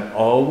said, I'm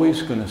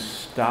always going to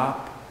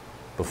stop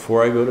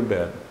before I go to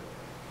bed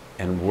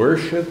and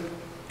worship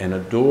and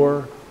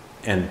adore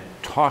and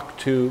talk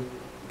to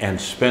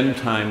and spend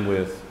time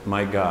with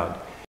my God.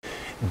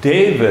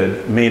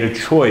 David made a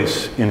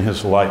choice in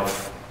his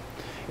life.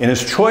 And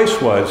his choice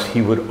was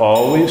he would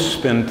always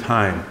spend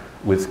time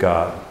with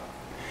God.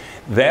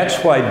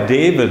 That's why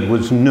David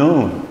was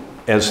known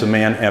as the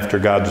man after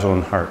God's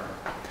own heart.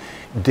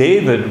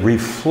 David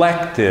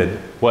reflected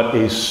what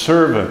a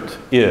servant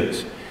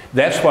is.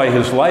 That's why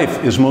his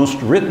life is most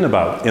written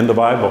about in the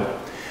Bible.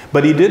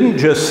 But he didn't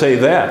just say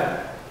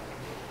that.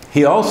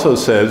 He also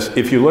says,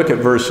 if you look at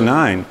verse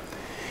 9,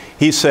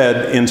 he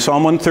said in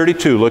Psalm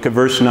 132, look at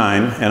verse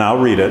 9, and I'll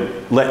read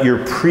it. Let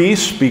your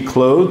priests be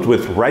clothed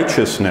with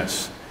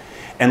righteousness,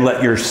 and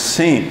let your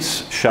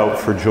saints shout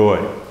for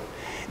joy.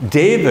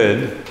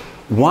 David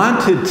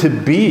wanted to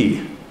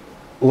be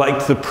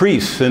like the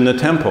priests in the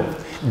temple.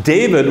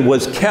 David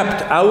was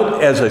kept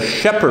out as a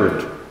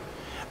shepherd,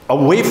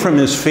 away from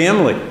his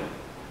family.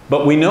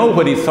 But we know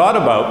what he thought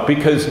about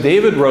because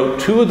David wrote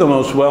two of the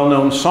most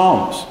well-known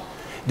psalms.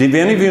 Did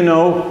any of you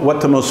know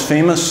what the most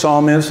famous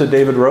psalm is that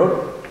David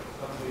wrote?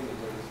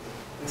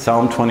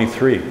 Psalm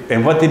 23.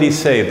 And what did he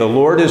say? The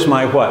Lord is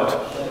my what?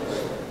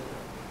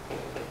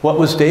 What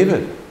was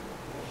David?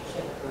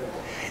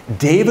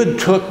 David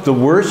took the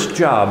worst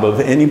job of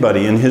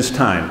anybody in his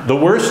time. The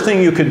worst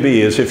thing you could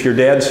be is if your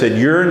dad said,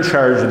 you're in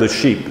charge of the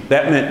sheep.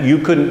 That meant you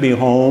couldn't be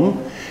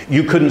home.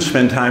 You couldn't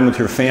spend time with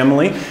your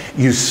family.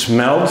 You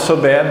smelled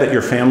so bad that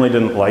your family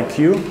didn't like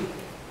you.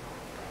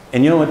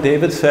 And you know what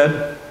David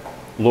said?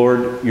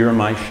 Lord, you're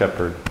my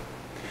shepherd.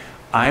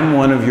 I'm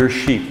one of your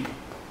sheep.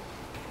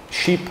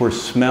 Sheep were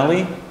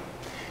smelly.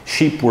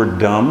 Sheep were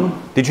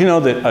dumb. Did you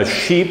know that a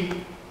sheep,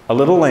 a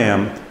little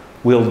lamb,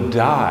 will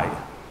die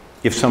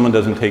if someone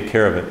doesn't take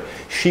care of it?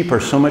 Sheep are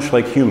so much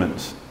like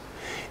humans.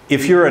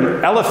 If you're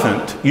an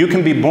elephant, you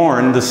can be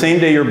born, the same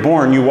day you're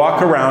born, you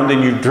walk around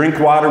and you drink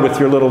water with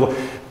your little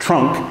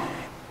trunk.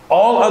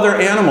 All other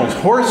animals,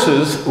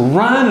 horses,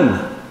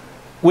 run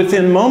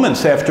within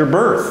moments after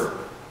birth.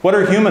 What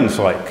are humans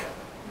like?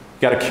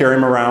 You got to carry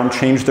them around,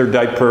 change their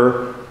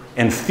diaper,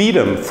 and feed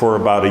them for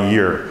about a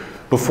year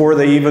before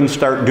they even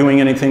start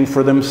doing anything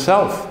for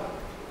themselves.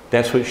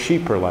 That's what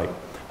sheep are like.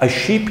 A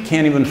sheep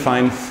can't even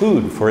find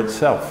food for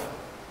itself.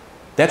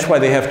 That's why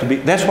they have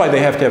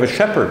to have a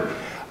shepherd.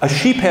 A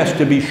sheep has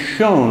to be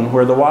shown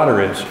where the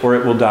water is, or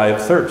it will die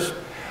of thirst.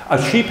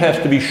 A sheep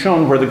has to be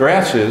shown where the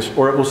grass is,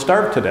 or it will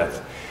starve to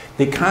death.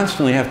 They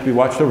constantly have to be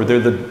watched over. They're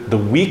the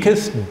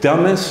weakest,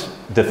 dumbest,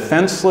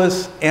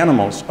 defenseless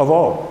animals of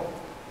all.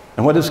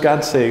 And what does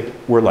God say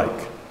we're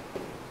like?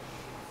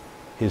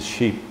 His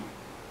sheep.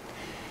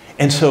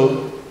 And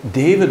so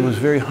David was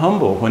very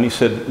humble when he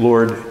said,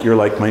 Lord, you're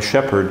like my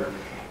shepherd.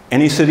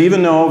 And he said,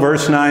 even though,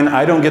 verse 9,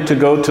 I don't get to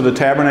go to the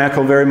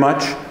tabernacle very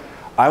much,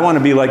 I want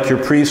to be like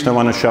your priest. I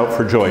want to shout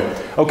for joy.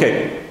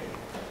 Okay,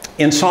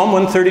 in Psalm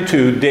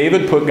 132,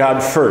 David put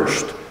God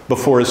first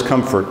before his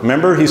comfort.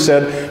 Remember, he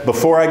said,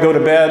 before I go to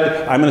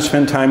bed, I'm going to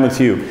spend time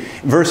with you.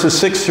 Verses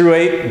 6 through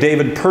 8,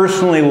 David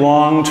personally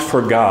longed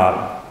for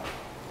God.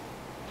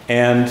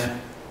 And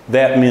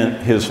that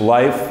meant his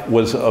life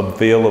was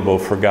available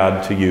for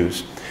God to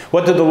use.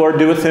 What did the Lord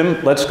do with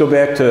him? Let's go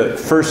back to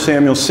 1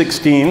 Samuel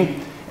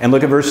 16 and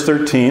look at verse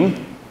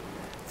 13.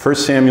 1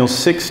 Samuel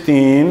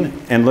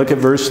 16 and look at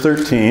verse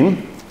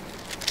 13.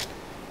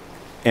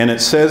 And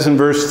it says in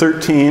verse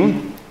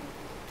 13,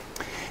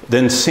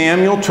 then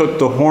Samuel took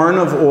the horn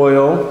of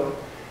oil,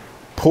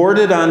 poured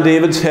it on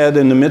David's head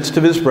in the midst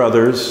of his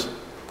brothers,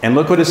 and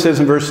look what it says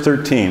in verse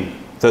 13.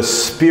 The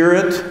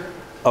Spirit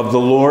of the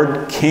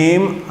Lord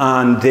came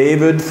on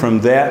David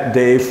from that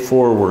day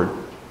forward.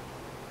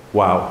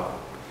 Wow.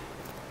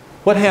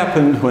 What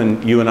happened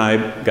when you and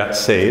I got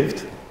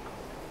saved?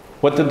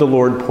 What did the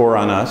Lord pour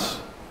on us?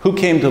 Who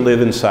came to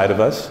live inside of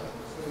us?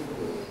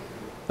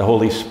 The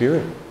Holy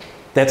Spirit.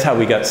 That's how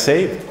we got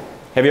saved.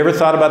 Have you ever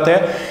thought about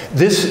that?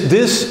 This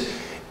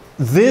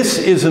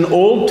is an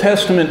Old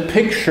Testament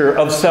picture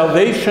of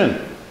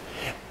salvation.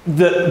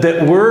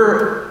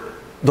 The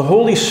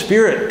Holy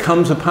Spirit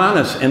comes upon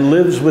us and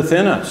lives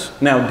within us.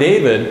 Now,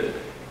 David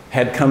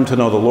had come to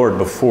know the Lord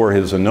before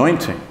his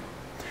anointing.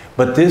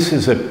 But this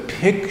is a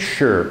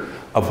picture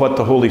of what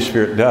the Holy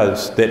Spirit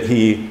does, that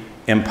he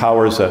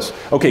empowers us.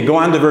 Okay, go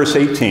on to verse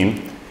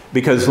 18,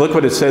 because look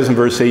what it says in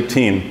verse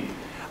 18.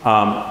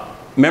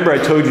 Remember I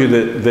told you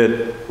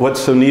that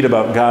what's so neat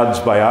about God's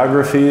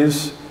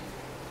biographies,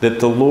 that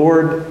the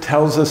Lord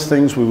tells us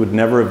things we would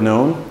never have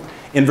known.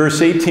 In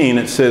verse 18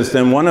 it says,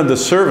 then one of the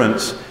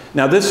servants,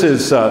 now this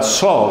is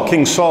Saul,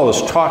 King Saul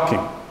is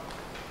talking.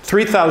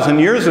 3,000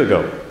 years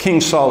ago,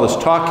 King Saul is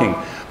talking.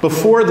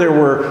 Before there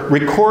were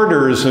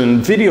recorders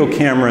and video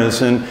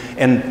cameras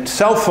and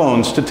cell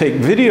phones to take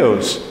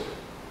videos,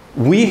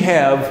 we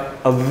have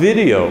a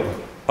video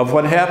of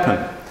what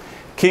happened.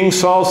 King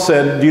Saul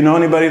said, do you know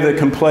anybody that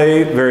can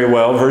play very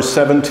well? Verse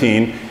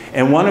 17.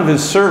 And one of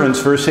his servants,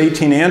 verse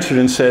 18, answered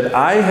and said,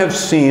 I have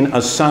seen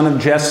a son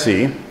of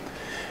Jesse,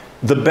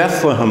 the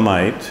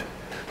Bethlehemite,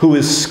 who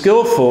is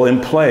skillful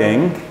in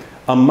playing,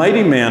 a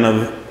mighty man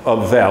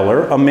of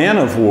valor, a man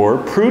of war,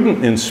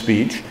 prudent in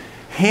speech,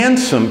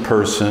 handsome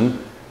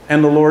person,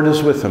 and the Lord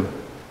is with him.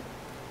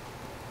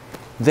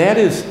 That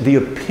is the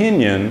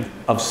opinion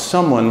of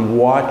someone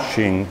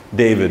watching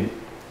David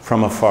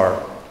from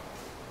afar.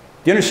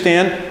 Do you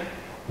understand?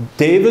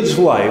 David's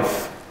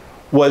life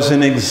was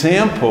an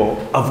example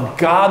of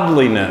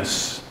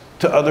godliness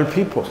to other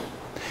people.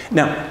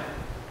 Now,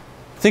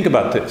 think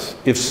about this.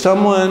 If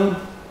someone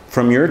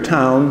from your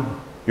town,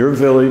 your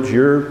village,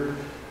 your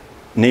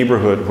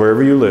neighborhood,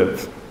 wherever you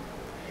live,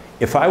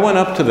 if I went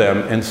up to them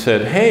and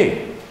said,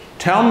 hey,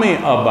 tell me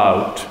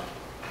about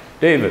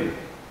David,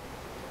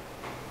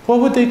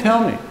 what would they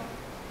tell me?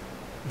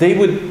 They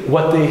would,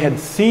 what they had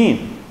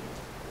seen.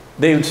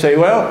 They would say,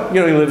 well, you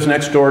know, he lives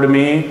next door to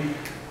me.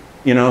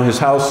 You know, his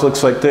house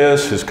looks like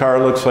this, his car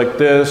looks like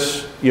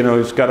this, you know,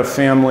 he's got a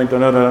family,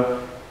 da-da-da.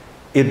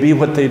 It'd be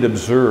what they'd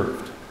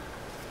observed.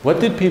 What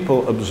did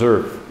people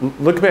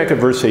observe? Look back at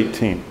verse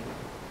 18.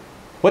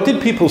 What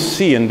did people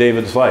see in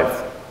David's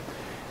life?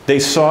 They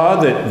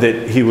saw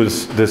that he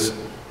was this,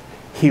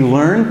 he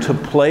learned to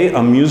play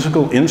a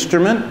musical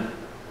instrument,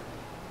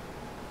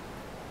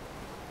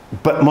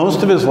 but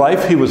most of his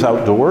life he was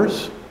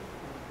outdoors.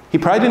 He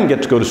probably didn't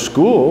get to go to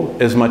school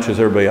as much as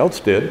everybody else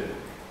did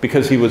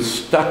because he was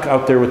stuck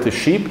out there with the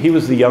sheep. He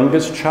was the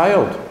youngest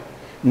child.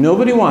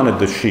 Nobody wanted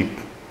the sheep.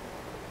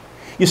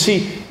 You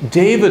see,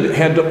 David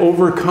had to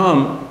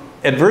overcome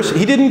adversity.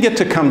 He didn't get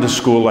to come to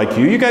school like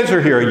you. You guys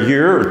are here a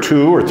year or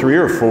 2 or 3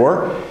 or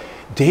 4.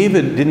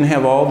 David didn't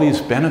have all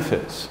these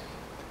benefits.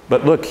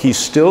 But look, he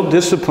still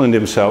disciplined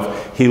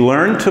himself. He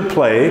learned to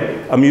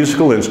play a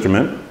musical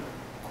instrument.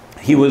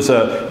 He was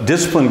a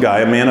disciplined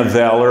guy, a man of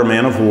valor, a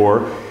man of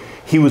war.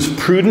 He was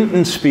prudent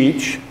in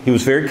speech. He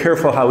was very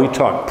careful how he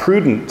talked.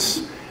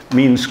 Prudence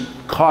means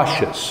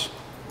cautious.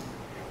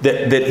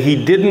 That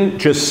he didn't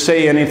just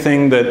say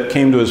anything that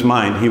came to his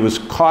mind. He was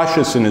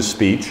cautious in his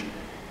speech.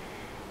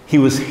 He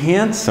was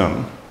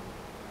handsome.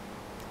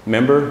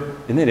 Remember,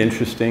 isn't it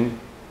interesting?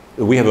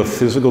 We have a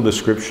physical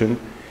description.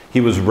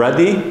 He was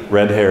ruddy,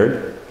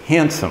 red-haired,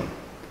 handsome.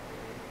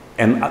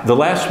 And the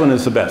last one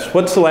is the best.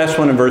 What's the last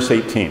one in verse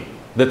 18?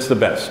 That's the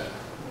best.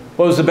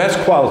 What was the best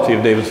quality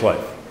of David's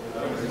life?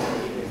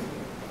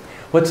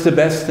 What's the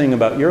best thing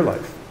about your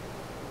life?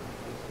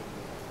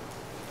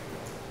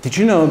 Did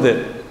you know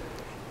that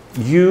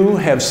you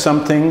have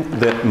something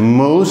that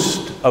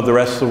most of the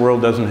rest of the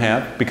world doesn't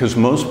have? Because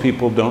most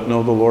people don't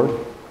know the Lord.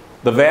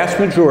 The vast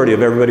majority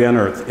of everybody on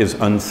earth is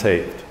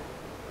unsaved.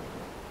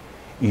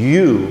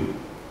 You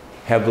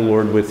have the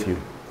Lord with you.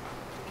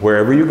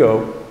 Wherever you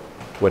go,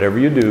 whatever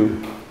you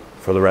do,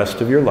 for the rest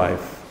of your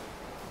life.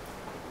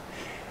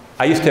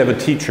 I used to have a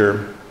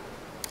teacher,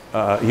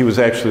 he was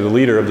actually the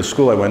leader of the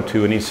school I went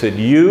to, and he said,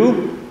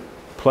 you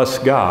plus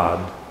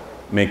God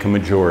make a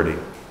majority.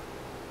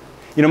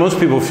 You know, most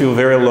people feel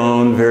very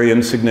alone, very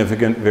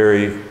insignificant,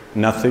 very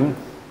nothing.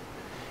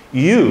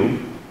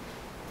 You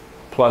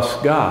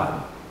plus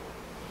God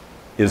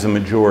is a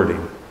majority.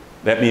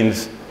 That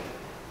means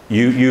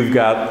you've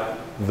got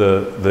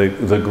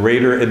the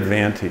greater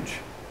advantage.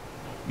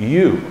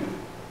 You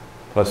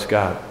plus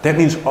God. That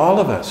means all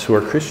of us who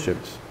are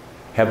Christians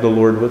have the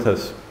Lord with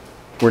us.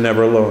 We're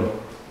never alone.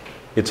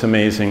 It's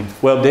amazing.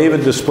 Well,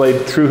 David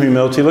displayed true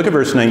humility. Look at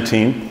verse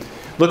 19.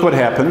 Look what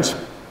happens.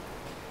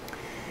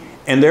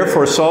 And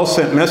therefore Saul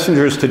sent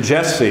messengers to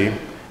Jesse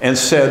and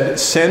said,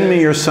 send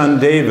me your son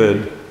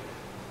David,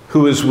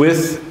 who is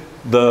with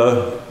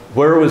the...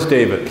 Where was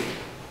David?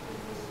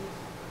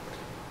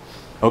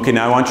 Okay,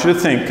 now I want you to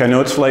think. I know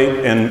it's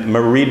late, and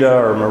Merida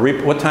or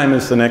Maripa, what time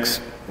is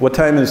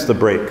the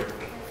break?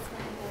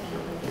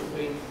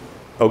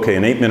 Okay,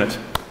 in 8 minutes.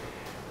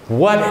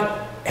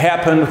 What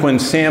happened when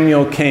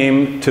Samuel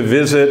came to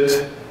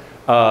visit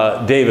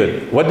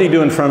David? What did he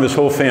do in front of his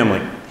whole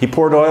family? He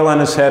poured oil on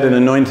his head and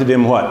anointed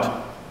him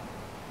what?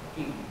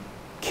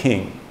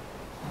 King.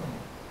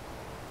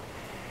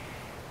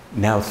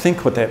 Now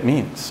think what that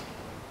means.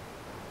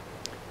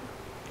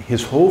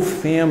 His whole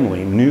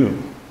family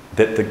knew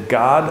that the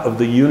God of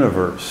the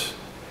universe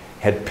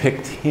had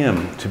picked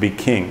him to be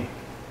king.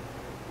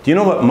 Do you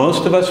know what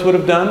most of us would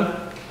have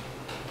done?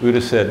 We would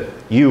have said,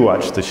 you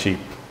watch the sheep.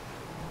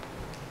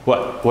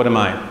 What? What am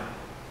I?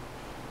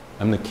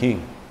 I'm the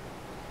king.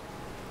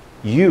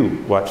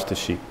 You watch the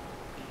sheep.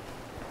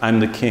 I'm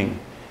the king.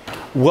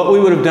 What we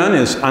would have done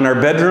is, on our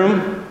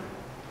bedroom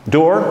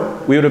door,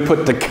 we would have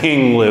put the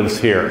king lives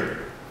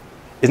here.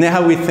 Isn't that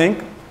how we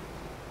think?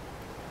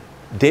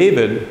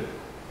 David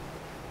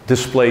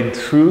displayed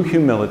true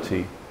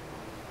humility.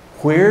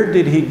 Where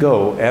did he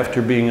go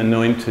after being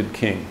anointed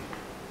king?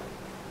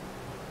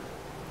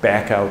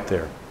 Back out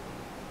there.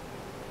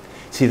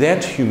 See,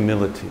 that's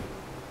humility.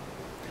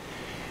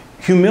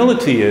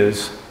 Humility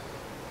is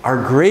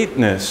our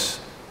greatness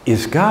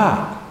is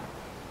God,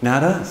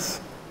 not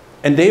us.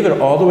 And David,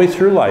 all the way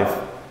through life,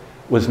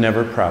 was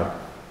never proud.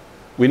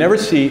 We never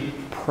see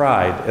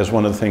pride as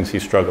one of the things he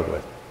struggled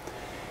with.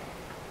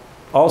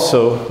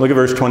 Also, look at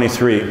verse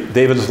 23.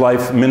 David's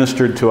life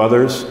ministered to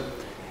others.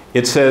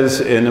 It says,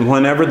 and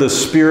whenever the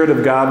Spirit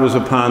of God was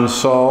upon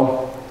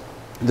Saul,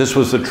 this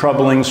was the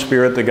troubling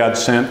spirit that God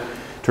sent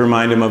to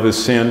remind him of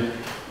his sin.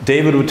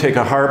 David would take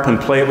a harp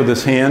and play it with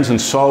his hands, and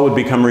Saul would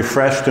become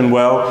refreshed and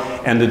well,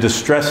 and the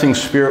distressing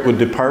spirit would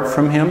depart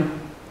from him.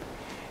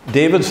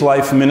 David's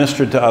life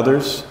ministered to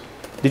others.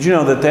 Did you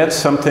know that that's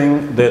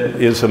something that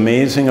is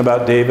amazing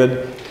about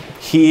David?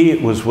 He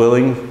was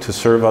willing to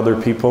serve other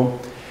people.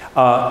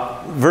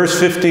 Verse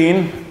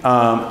 15,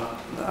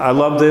 I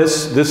love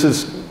this. This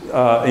is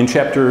in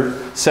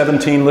chapter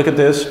 17. Look at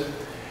this.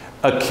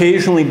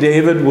 Occasionally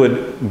David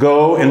would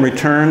go and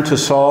return to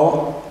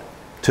Saul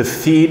to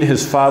feed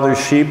his father's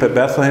sheep at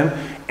Bethlehem.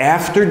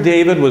 After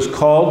David was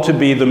called to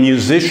be the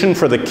musician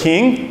for the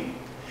king,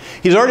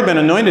 he's already been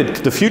anointed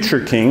the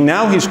future king.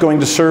 Now he's going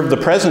to serve the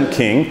present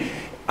king.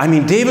 I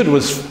mean, David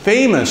was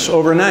famous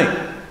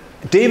overnight.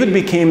 David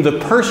became the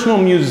personal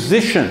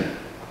musician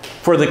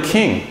for the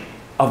king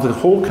of the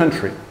whole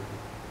country.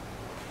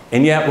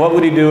 And yet, what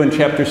would he do in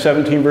chapter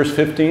 17, verse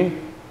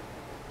 15?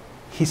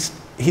 He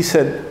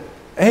said,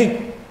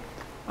 hey,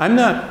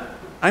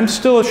 I'm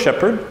still a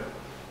shepherd.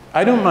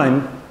 I don't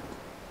mind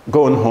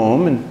going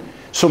home, and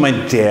so my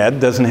dad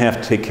doesn't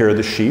have to take care of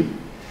the sheep.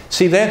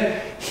 See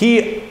that?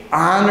 He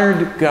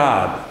honored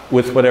God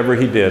with whatever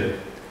he did.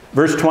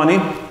 Verse 20,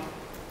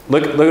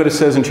 look what it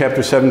says in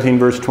chapter 17,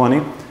 verse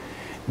 20.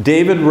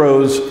 David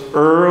rose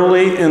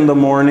early in the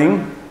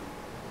morning.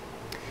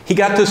 He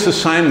got this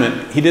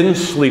assignment. He didn't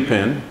sleep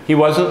in. He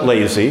wasn't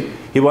lazy.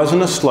 He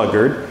wasn't a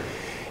sluggard.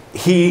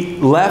 He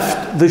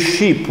left the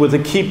sheep with a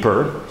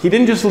keeper. He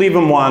didn't just leave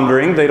them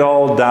wandering. They'd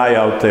all die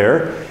out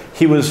there.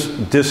 He was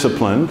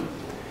disciplined.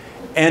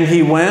 And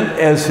he went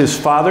as his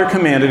father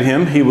commanded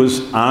him. He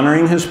was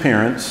honoring his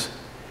parents.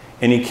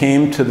 And he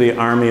came to the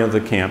army of the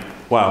camp.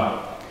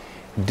 Wow.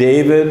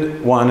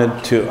 David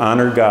wanted to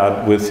honor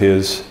God with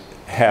his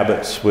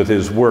habits, with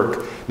his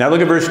work. Now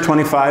look at verse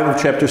 25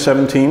 of chapter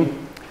 17.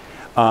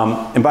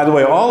 And by the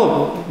way,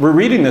 we're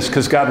reading this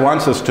because God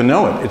wants us to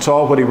know it. It's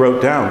all what he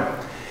wrote down.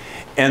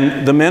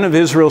 And the men of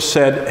Israel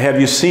said,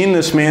 have you seen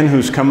this man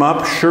who's come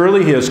up?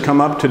 Surely he has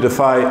come up to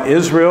defy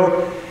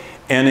Israel.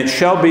 And it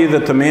shall be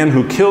that the man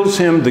who kills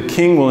him, the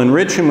king will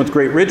enrich him with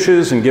great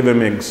riches and give him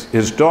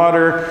his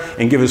daughter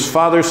and give his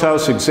father's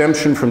house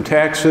exemption from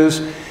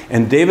taxes.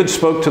 And David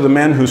spoke to the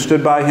men who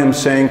stood by him,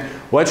 saying,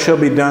 what shall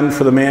be done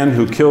for the man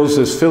who kills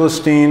this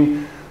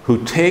Philistine,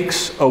 who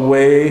takes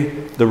away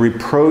the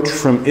reproach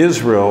from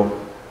Israel?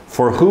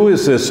 For who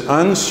is this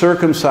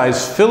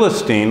uncircumcised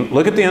Philistine?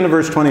 Look at the end of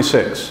verse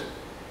 26.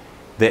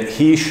 That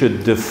he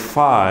should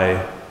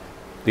defy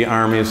the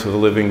armies of the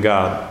living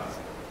God.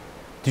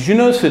 Did you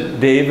notice that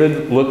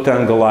David looked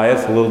on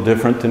Goliath a little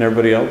different than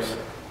everybody else?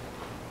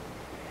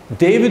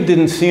 David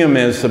didn't see him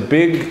as a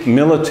big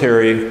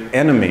military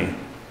enemy.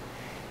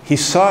 He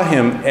saw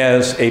him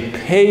as a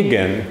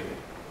pagan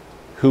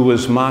who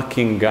was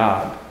mocking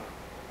God.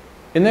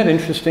 Isn't that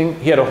interesting?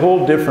 He had a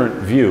whole different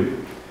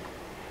view.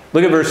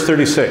 Look at verse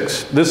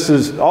 36. This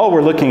is all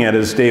we're looking at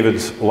is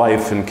David's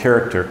life and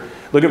character.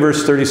 Look at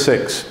verse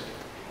 36.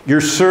 Your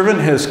servant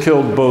has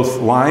killed both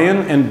lion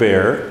and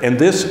bear, and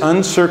this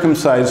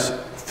uncircumcised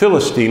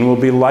Philistine will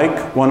be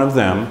like one of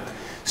them,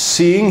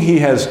 seeing he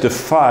has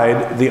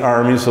defied the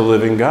armies of the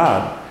living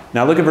God.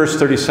 Now look at verse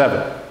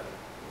 37.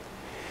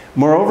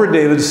 Moreover,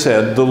 David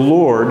said, the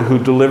Lord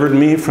who delivered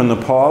me from the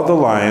paw of the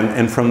lion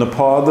and from the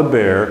paw of the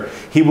bear,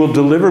 he will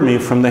deliver me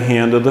from the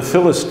hand of the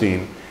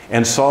Philistine.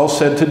 And Saul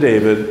said to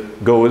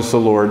David, go as the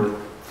Lord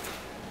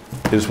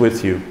is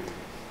with you.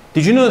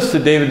 Did you notice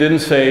that David didn't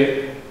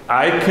say,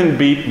 I can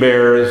beat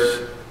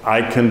bears,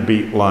 I can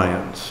beat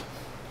lions?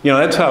 You know,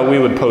 that's how we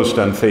would post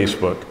on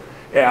Facebook.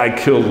 Yeah, I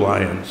killed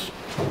lions.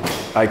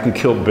 I can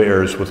kill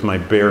bears with my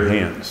bare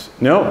hands.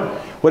 No.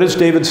 What does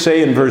David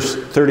say in verse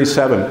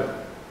 37?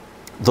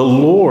 The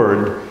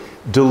Lord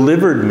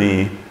delivered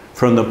me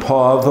from the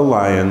paw of the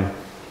lion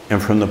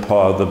and from the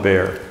paw of the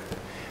bear.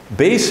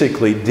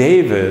 Basically,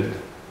 David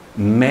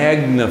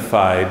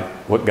magnified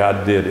what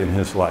God did in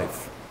his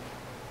life.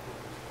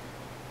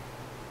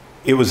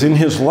 It was in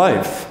his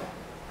life,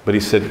 but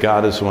he said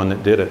God is the one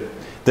that did it.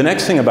 The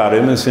next thing about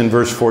him is in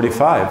verse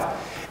 45.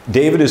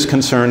 David is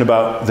concerned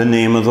about the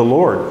name of the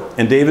Lord.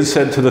 And David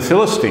said to the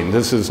Philistine,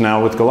 this is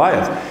now with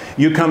Goliath,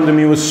 you come to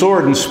me with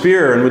sword and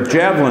spear and with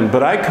javelin,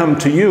 but I come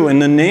to you in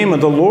the name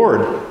of the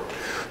Lord,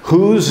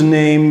 whose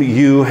name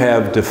you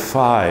have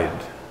defied.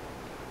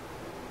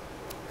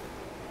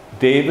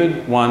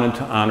 David wanted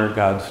to honor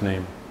God's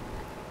name.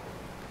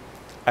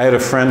 I had a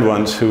friend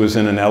once who was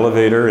in an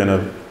elevator in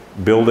a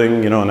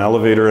building, an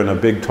elevator in a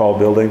big tall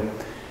building.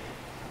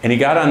 And he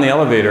got on the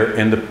elevator,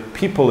 and the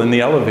people in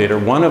the elevator,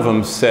 one of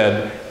them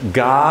said,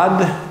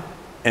 God,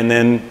 and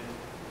then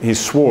he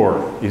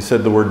swore. He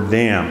said the word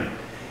damn.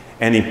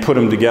 And he put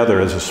them together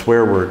as a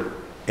swear word.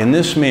 And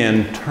this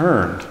man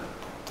turned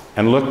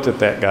and looked at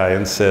that guy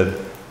and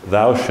said,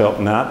 thou shalt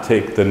not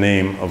take the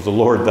name of the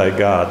Lord thy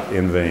God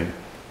in vain.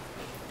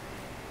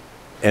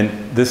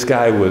 And this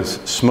guy was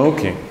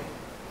smoking.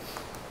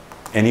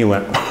 And he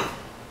went,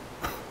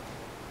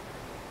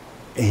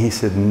 and he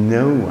said,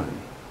 no one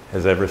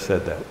has ever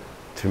said that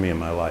to me in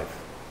my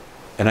life.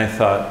 And I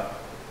thought,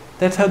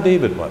 that's how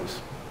David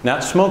was.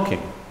 Not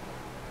smoking,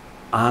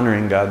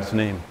 honoring God's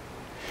name.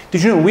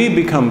 Did you know we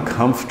become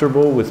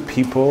comfortable with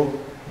people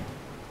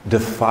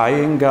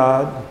defying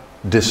God,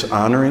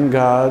 dishonoring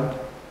God,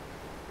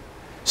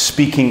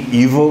 speaking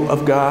evil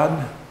of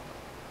God?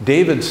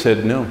 David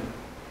said, no.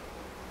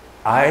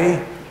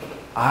 I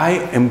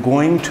am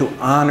going to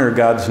honor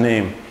God's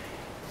name.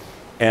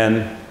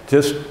 And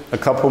just a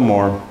couple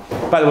more.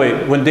 By the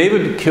way, when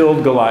David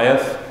killed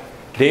Goliath,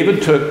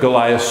 David took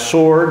Goliath's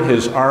sword,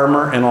 his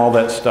armor, and all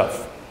that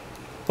stuff.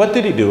 What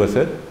did he do with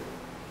it?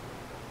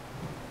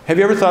 Have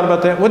you ever thought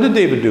about that? What did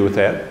David do with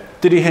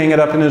that? Did he hang it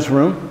up in his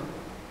room?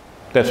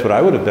 That's what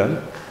I would have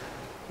done.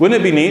 Wouldn't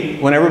it be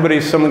neat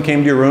when someone came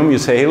to your room, you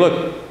say, hey,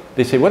 look.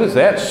 They say, what is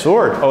that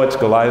sword? Oh, it's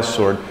Goliath's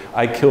sword.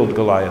 I killed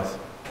Goliath.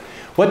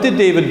 What did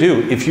David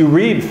do? If you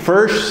read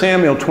 1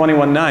 Samuel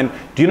 21:9,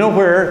 do you know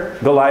where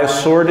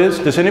Goliath's sword is?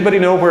 Does anybody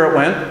know where it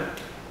went?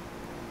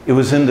 It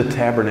was in the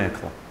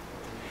tabernacle.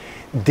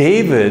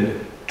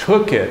 David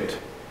took it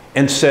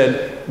and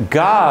said,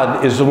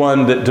 God is the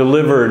one that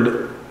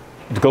delivered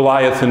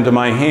Goliath into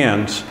my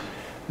hands.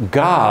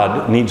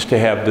 God needs to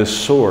have this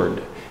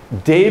sword.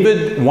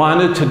 David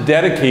wanted to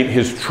dedicate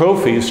his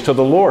trophies to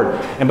the Lord.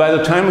 And by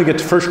the time we get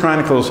to 1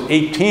 Chronicles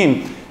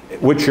 18,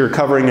 which you're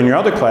covering in your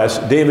other class,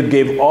 David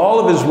gave all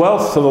of his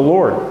wealth to the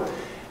Lord.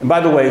 And by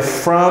the way,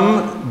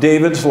 from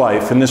David's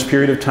life in this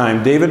period of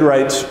time, David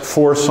writes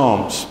 4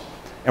 Psalms.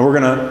 And we're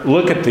going to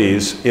look at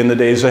these in the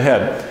days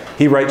ahead.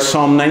 He writes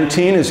Psalm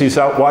 19 as he's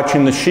out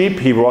watching the sheep.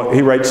 He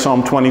writes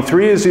Psalm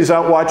 23 as he's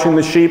out watching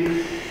the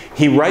sheep.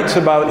 He writes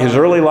about his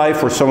early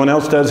life, or someone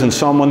else does, in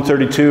Psalm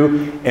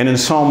 132. And in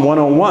Psalm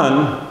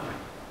 101,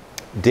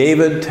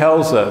 David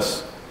tells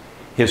us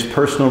his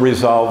personal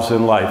resolves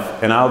in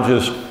life. And I'll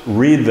just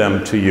read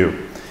them to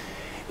you.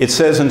 It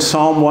says in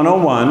Psalm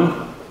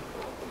 101,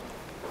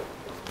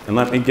 and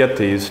let me get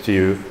these to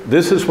you.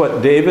 This is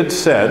what David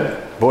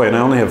said. Boy, and I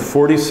only have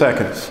 40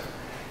 seconds.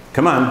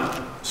 Come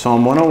on.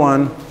 Psalm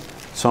 101.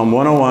 Psalm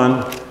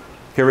 101.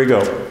 Here we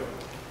go.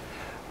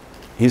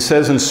 He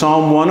says in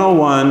Psalm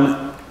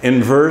 101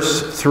 in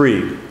verse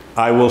 3,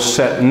 I will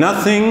set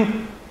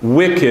nothing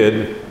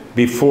wicked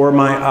before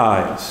my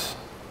eyes.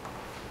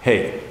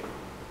 Hey,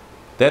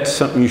 that's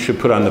something you should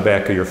put on the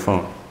back of your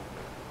phone.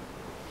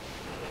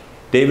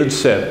 David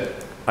said,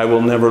 I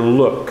will never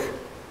look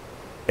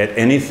at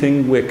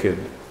anything wicked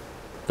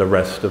the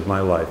rest of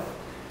my life.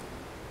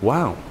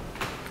 Wow.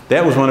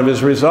 That was one of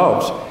his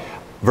resolves.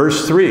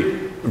 Verse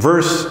 3.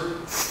 Verse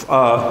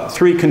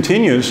 3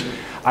 continues,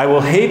 I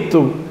will hate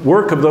the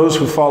work of those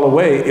who fall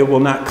away. It will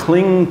not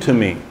cling to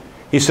me.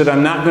 He said,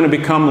 I'm not going to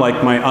become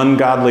like my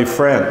ungodly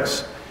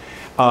friends.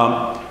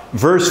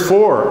 Verse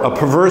 4, a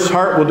perverse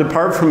heart will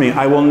depart from me.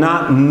 I will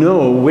not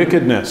know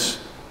wickedness.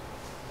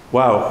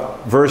 Wow.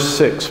 Verse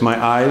 6, my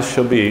eyes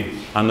shall be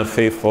on the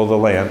faithful of the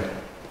land.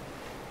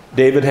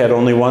 David had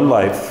only one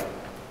life,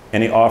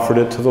 and he offered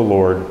it to the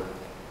Lord.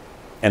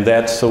 And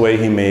that's the way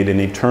he made an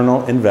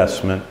eternal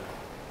investment.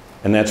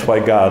 And that's why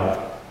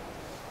God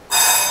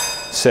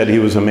said he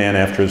was a man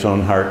after his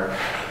own heart.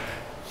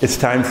 It's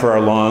time for our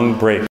long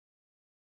break.